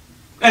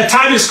 A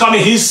time is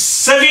coming. He's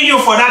saving you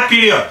for that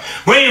period.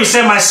 When you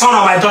say, my son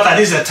or my daughter,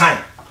 this is the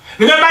time.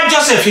 Remember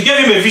Joseph, he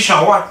gave him a vision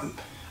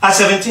at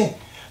 17.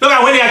 Look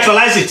at when he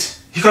actualized it.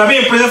 He could have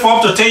been in prison for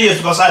up to 10 years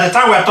because at the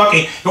time we are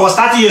talking, it was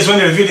 30 years when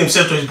he revealed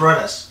himself to his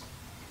brothers.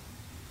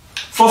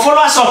 For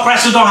followers of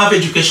Christ who don't have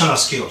educational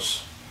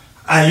skills,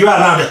 and you are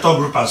now the third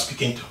group I'm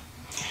speaking to,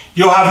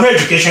 you have no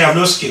education, you have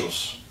no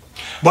skills,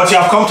 but you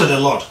have come to the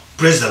Lord.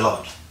 Praise the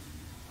Lord.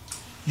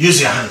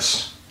 Use your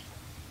hands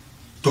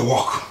to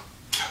work.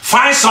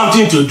 Find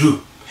something to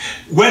do.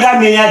 Whether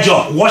menial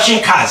job,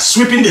 washing cars,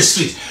 sweeping the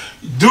street.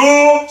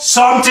 Do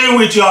something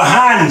with your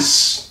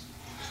hands.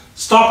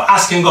 Stop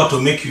asking God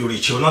to make you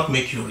rich. He will not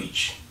make you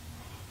rich.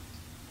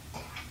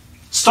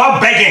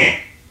 Stop begging.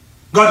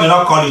 God will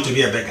not call you to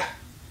be a beggar.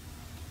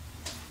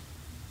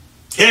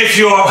 If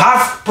you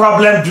have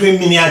problem doing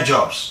menial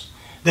jobs,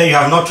 then you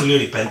have not truly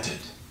repented.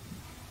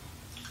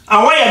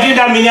 And when you're doing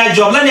that menial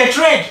job, learn a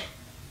trade.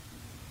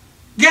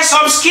 Get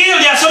some skill.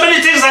 There are so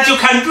many things that you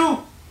can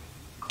do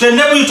to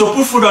enable you to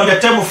put food on the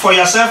table for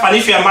yourself and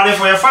if you are married,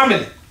 for your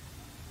family.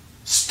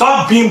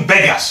 Stop being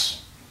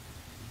beggars.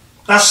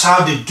 That's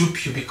how they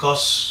dupe you,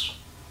 because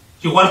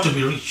you want to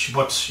be rich,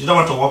 but you don't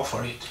want to work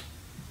for it.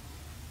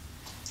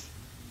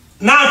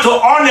 Now, to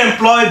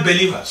unemployed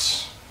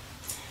believers,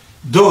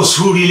 those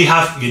who really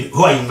have,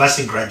 who are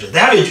university graduates, they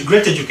have a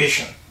great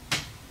education.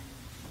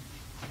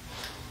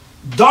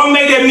 Don't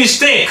make the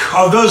mistake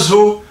of those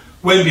who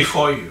went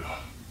before you.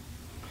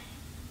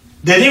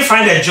 They didn't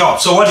find a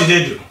job, so what did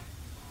they do?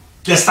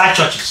 They start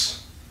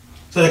churches,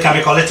 so they can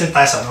be collecting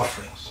tithes and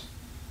offerings.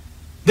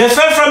 They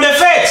fell from the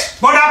faith,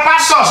 but they're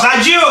pastors,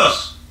 they're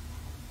Jews.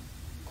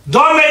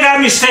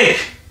 mistake.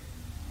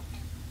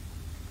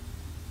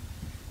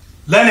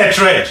 Learn a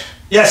trade.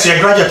 Yes, you're a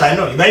graduate, I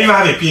know. You may even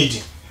have a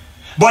PhD.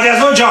 But there's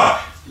no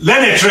job.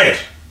 Learn a trade.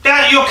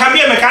 You can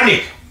be a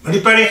mechanic,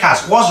 repairing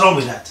cars. What's wrong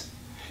with that?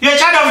 You're a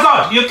child of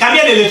God. You can be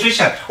an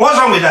electrician. What's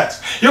wrong with that?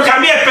 You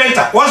can be a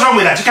painter. What's wrong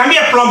with that? You can be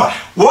a plumber.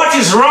 What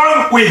is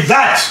wrong with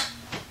that?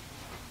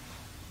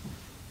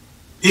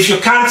 If you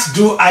can't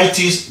do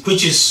IT,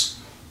 which is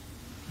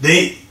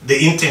the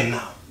intent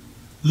now,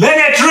 learn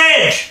a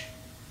trade.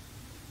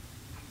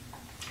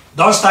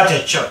 Don't start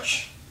a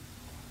church.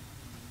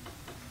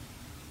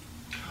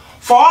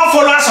 For all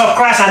followers of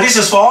Christ, and this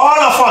is for all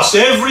of us,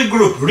 every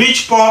group,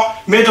 rich, poor,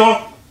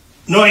 middle,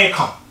 no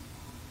income.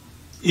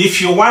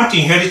 If you want to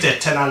inherit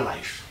eternal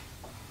life,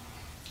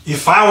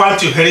 if I want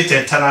to inherit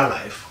eternal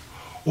life,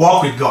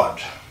 walk with God.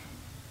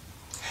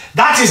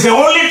 That is the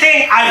only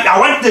thing I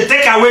want to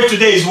take away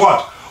today is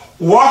what?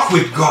 Walk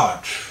with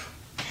God.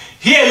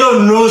 He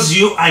alone knows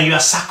you and your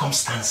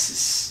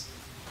circumstances.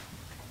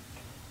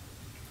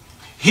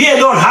 He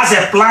alone has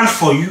a plan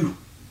for you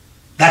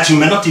that you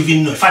may not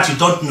even know. In fact, you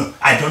don't know.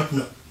 I don't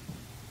know.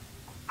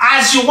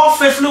 As you walk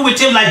faithfully with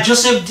him like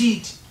Joseph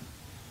did,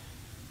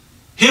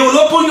 he will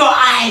open your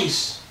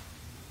eyes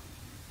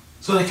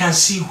so they can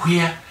see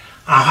where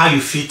and how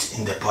you fit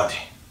in the body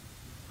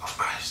of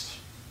Christ.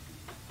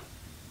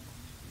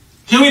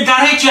 He will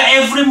direct your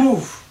every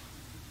move.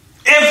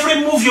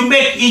 Every move you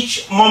make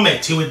each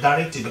moment, he will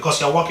direct it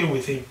because you're working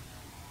with him.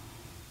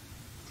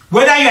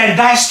 Whether you are in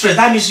dire stress,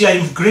 that means you are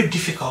in great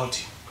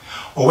difficulty.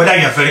 Or whether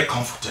you are very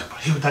comfortable,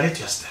 he will direct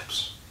your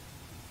steps.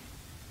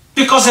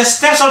 Because the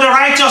steps of the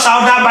righteous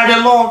are ordered by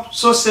the Lord,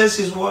 so says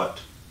his word.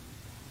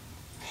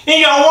 In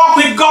your walk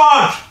with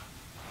God,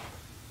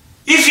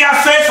 if you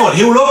are faithful,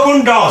 he will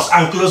open doors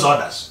and close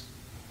others.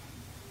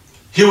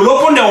 He will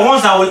open the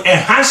ones that will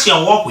enhance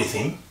your walk with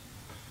him,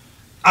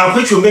 and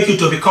which will make you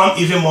to become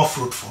even more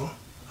fruitful.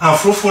 And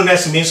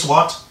fruitfulness means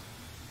what?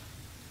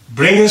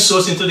 Bringing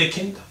souls into the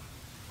kingdom.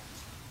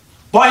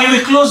 But he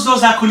will close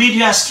those that could lead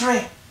you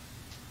astray.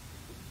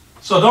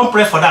 So don't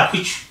pray for that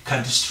which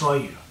can destroy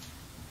you.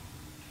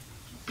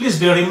 Please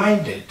be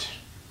reminded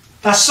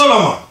that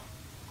Solomon,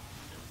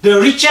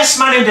 the richest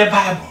man in the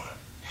Bible,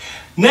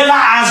 never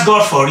asked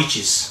God for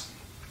riches.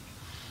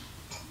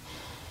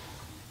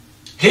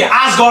 He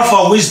asked God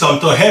for wisdom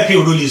to help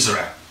him rule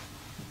Israel.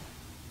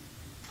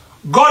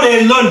 God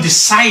alone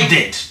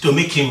decided to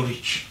make him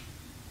rich.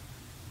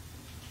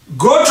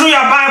 Go through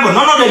your Bible.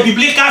 None of the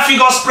biblical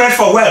figures prayed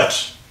for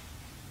wealth.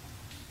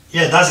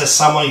 Yeah, that's a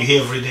sermon you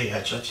hear every day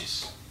at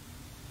churches.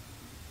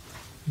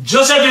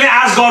 Joseph didn't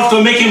ask God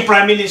to make him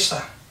prime minister.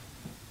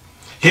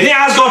 He didn't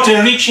ask God to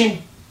enrich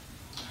him.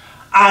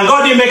 And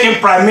God didn't make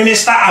him prime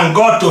minister and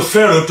God to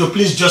Pharaoh to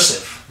please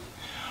Joseph.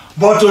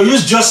 But to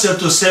use Joseph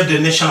to save the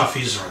nation of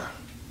Israel.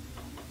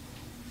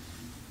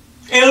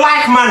 In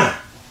like manner,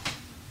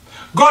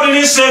 God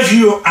didn't save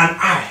you and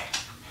I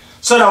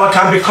so that we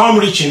can become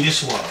rich in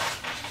this world.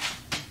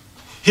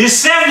 He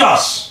saved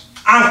us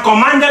and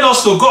commanded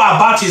us to go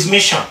about his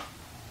mission,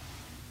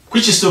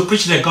 which is to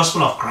preach the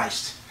gospel of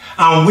Christ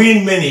and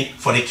win many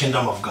for the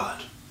kingdom of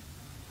God.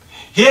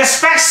 He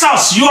expects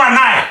us, you and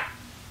I,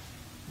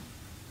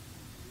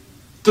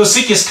 to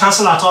seek his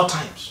counsel at all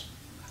times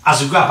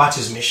as we go about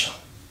his mission.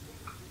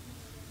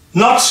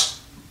 Not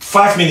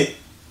 5 minutes,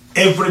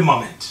 every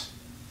moment.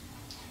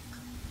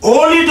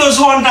 Only those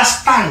who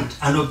understand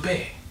and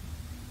obey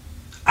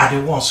are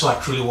the ones who are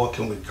truly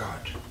walking with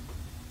God.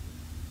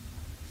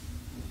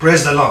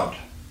 Praise the Lord.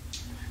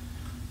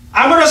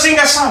 I'm going to sing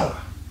a song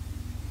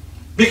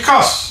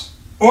because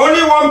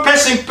only one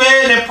person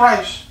paid the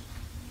price.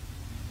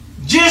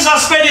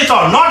 Jesus paid it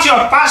all, not your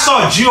pastor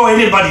or Jew or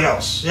anybody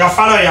else. Your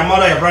father, your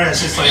mother, your brother, your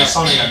sister, your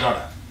son, or your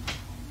daughter.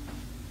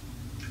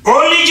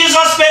 Only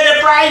Jesus paid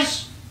the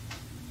price.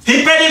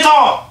 He paid it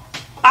all.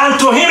 And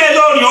to him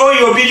alone you owe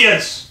your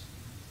obedience.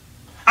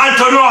 And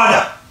to no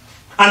other.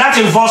 And that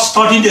involves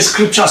studying the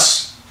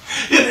scriptures.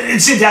 You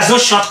see, there's no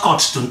shortcut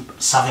to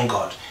serving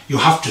God. You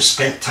have to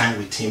spend time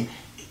with him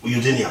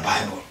within your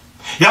Bible.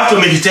 You have to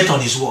meditate on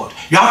his word.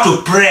 You have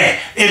to pray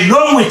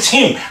alone with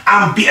him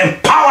and be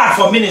empowered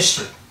for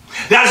ministry.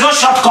 There's no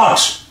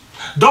shortcut.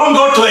 Don't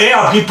go to A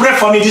or B, pray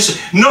for me this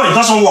way. No, it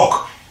doesn't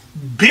work.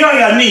 Be on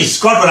your knees.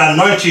 God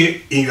will anoint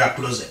you in your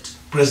closet.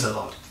 Praise the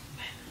Lord.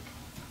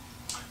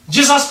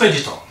 Jesus paid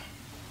it all.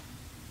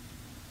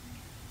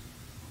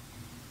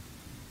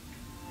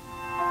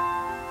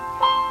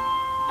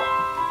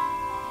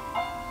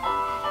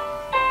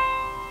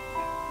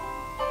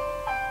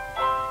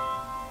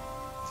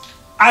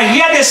 I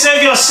hear the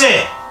Savior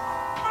say,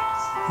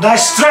 thy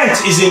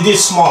strength is indeed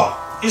small.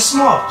 It's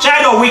small.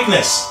 Child of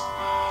weakness.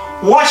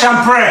 Watch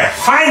and pray.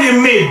 Find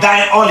in me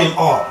thine all in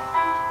all.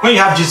 When you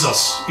have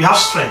Jesus, you have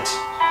strength.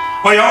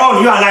 On your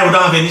own, you and I, we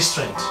don't have any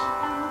strength.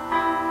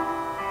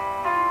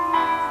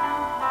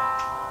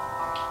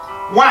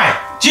 Why?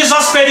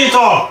 Jesus paid it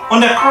all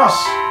on the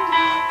cross.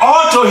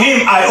 All to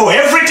him I owe.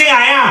 Everything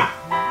I am.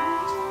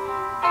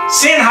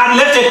 Sin had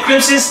left a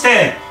crimson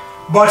stain,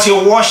 but he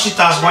washed it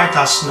as white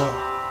as snow.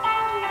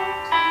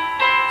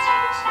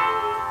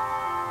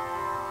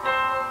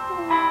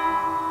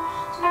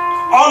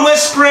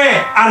 Always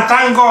pray and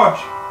thank God.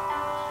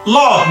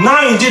 Lord,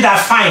 now indeed I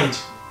find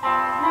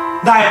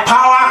thy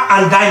power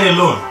and thine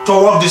alone to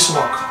work this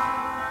work.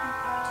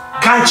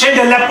 Can change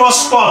the leper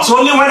spots.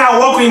 Only when I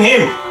walk in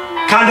him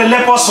can the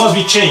leper spots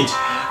be changed.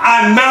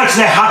 And melt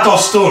the heart of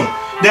stone.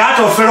 The heart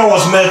of Pharaoh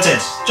was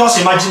melted. Just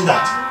imagine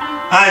that.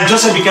 And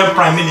Joseph became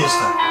prime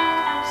minister.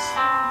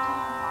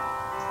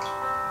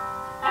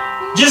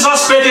 Jesus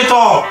paid it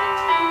all.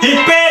 He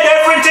paid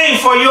everything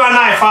for you and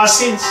I, for our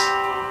sins.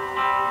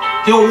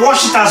 He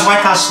washed it as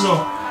white as snow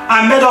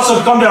and made us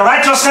become the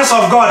righteousness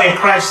of God in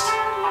Christ.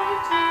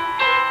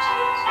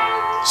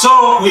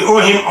 So we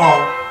owe him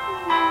all.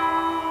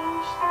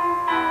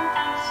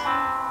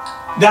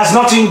 There's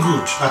nothing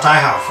good that I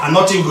have and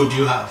nothing good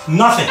you have.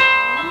 Nothing.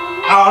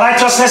 Our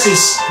righteousness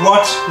is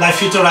what? Like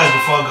filter rice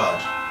before God.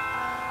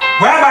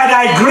 Whereby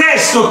thy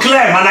grace to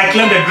claim, and I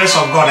claim the grace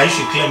of God, I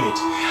should claim it.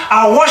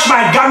 I wash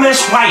my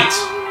garments white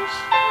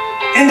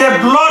in the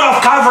blood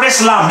of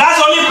Calvary's Lamb.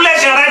 That's the only place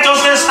your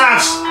righteousness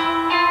starts.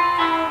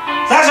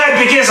 That's where it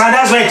begins and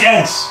that's where it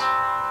ends.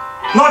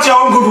 Not your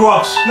own good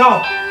works.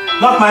 No,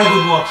 not my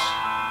good works.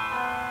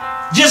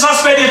 Jesus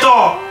paid it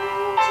all.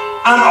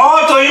 And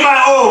all to him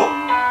I owe.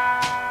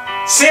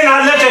 Sin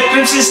had left a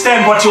crimson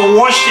stain, but you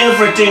washed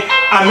everything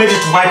and made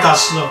it white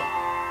as snow.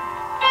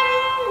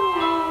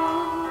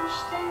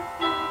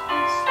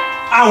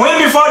 And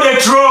when before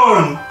the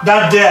throne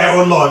that day,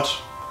 O Lord,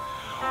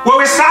 we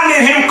will stand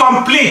in him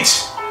complete.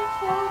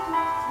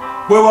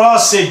 We will all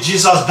say,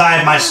 Jesus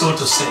died my soul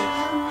to save.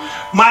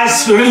 My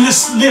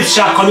lips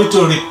shall continue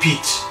to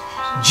repeat,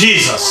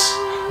 Jesus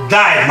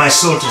died my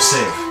soul to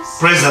save.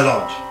 Praise the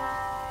Lord.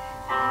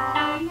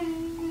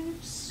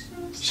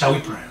 Shall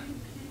we pray?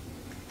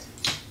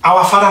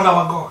 Our Father and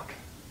our God,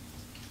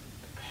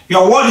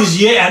 your word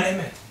is yea and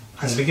amen,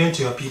 and it's given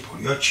to your people,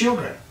 your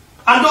children,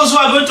 and those who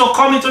are going to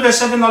come into the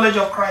saving knowledge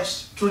of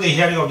Christ through the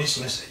hearing of this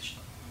message.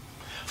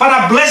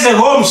 Father, bless the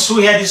homes who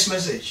hear this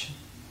message.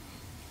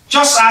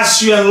 Just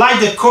as you enlight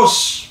the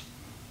coast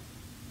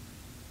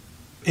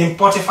in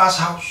Potiphar's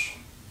house,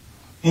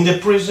 in the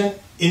prison,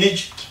 in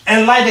Egypt,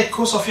 enlight the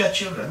coast of your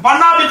children. But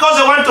not because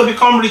they want to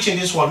become rich in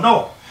this world,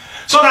 no.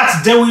 So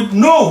that they will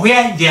know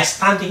where their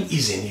standing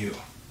is in you.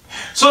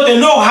 So they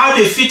know how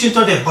they fit into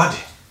the body.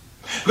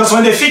 Because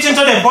when they fit into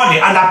the body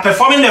and are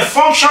performing the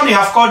function you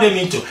have called them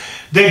into,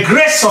 the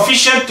grace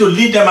sufficient to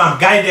lead them and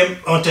guide them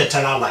unto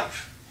eternal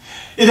life.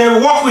 If they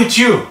walk with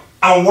you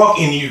and walk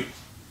in you,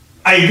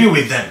 and you be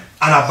with them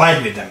and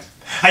abide with them,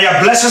 and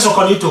your blessings will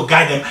continue to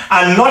guide them,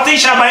 and nothing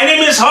shall by any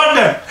means hurt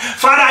them.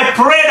 Father, I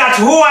pray that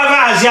whoever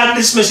has heard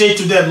this message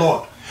today,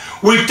 Lord,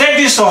 will take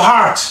this to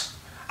heart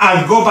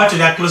and go back to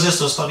their closest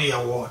to study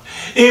your word.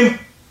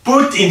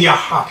 Put in their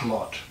heart,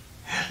 Lord.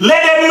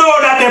 Let them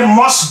know that they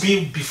must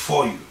be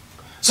before you,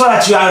 so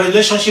that your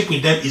relationship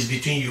with them is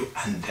between you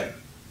and them,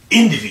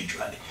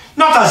 individually,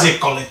 not as a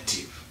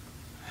collective.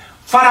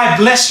 Father, I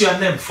bless your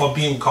name for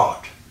being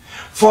God,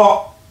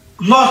 for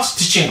Lord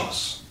teaching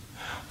us,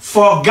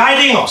 for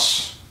guiding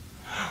us,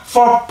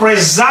 for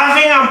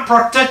preserving and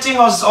protecting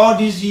us all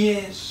these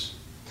years.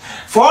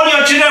 For all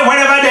your children,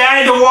 wherever they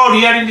are in the world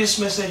hearing this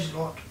message,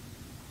 Lord.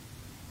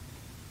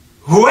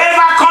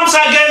 Whoever comes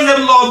against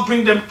them, Lord,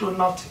 bring them to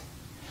nothing.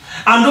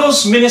 And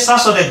those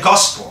ministers of the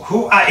gospel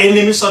who are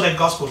enemies of the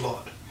gospel,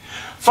 Lord,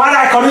 Father,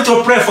 I continue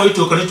to pray for you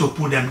to continue to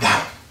put them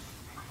down.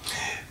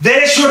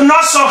 They should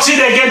not succeed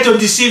again to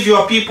deceive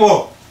your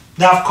people.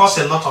 They have caused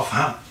a lot of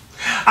harm.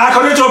 I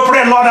continue to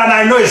pray, Lord, and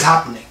I know it's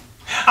happening.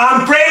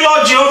 And pray,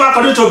 Lord Jehovah,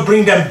 continue to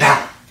bring them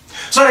down,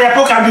 so that your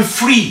people can be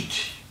freed.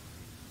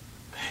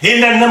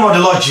 In the name of the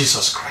Lord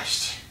Jesus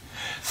Christ.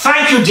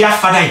 Thank you, dear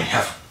Father in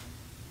heaven.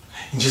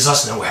 In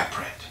Jesus' name we have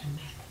prayed.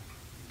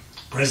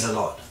 Praise the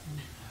Lord.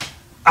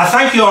 I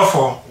thank you all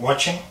for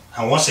watching.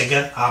 And once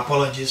again, our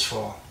apologies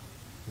for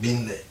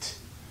being late.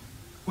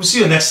 We'll see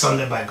you next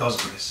Sunday by God's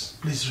grace.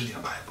 Please read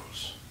your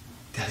Bibles.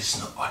 There is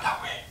no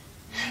other way.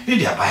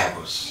 Read your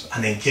Bibles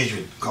and engage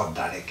with God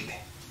directly.